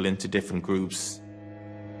divide people into different groups,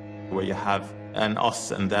 where you have an us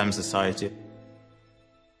and them society.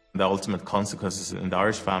 The ultimate consequences in the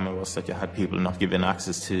Irish famine was that you had people not given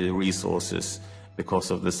access to resources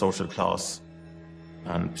because of the social class,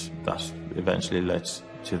 and that eventually led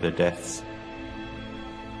to their deaths.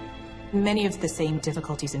 Many of the same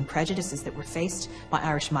difficulties and prejudices that were faced by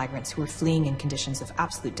Irish migrants who were fleeing in conditions of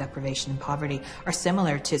absolute deprivation and poverty are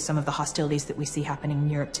similar to some of the hostilities that we see happening in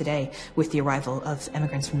Europe today with the arrival of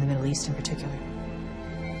immigrants from the Middle East in particular.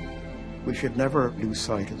 We should never lose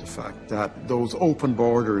sight of the fact that those open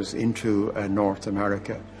borders into North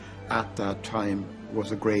America at that time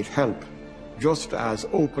was a great help, just as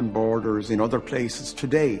open borders in other places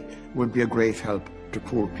today would be a great help to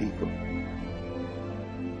poor people.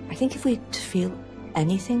 I think if we feel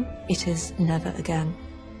anything, it is never again.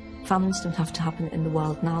 Famines don't have to happen in the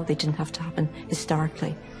world now, they didn't have to happen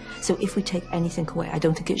historically. So if we take anything away, I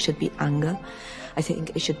don't think it should be anger. I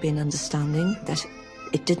think it should be an understanding that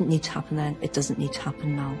it didn't need to happen then, it doesn't need to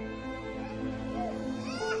happen now.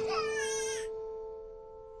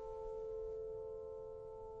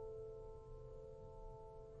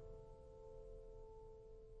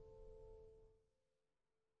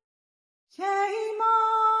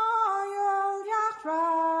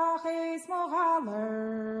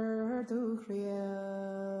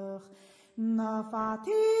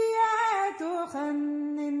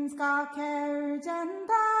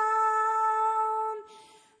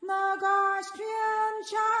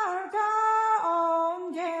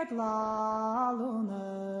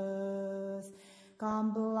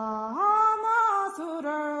 Gamblana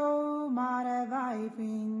suro mare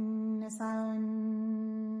vaifin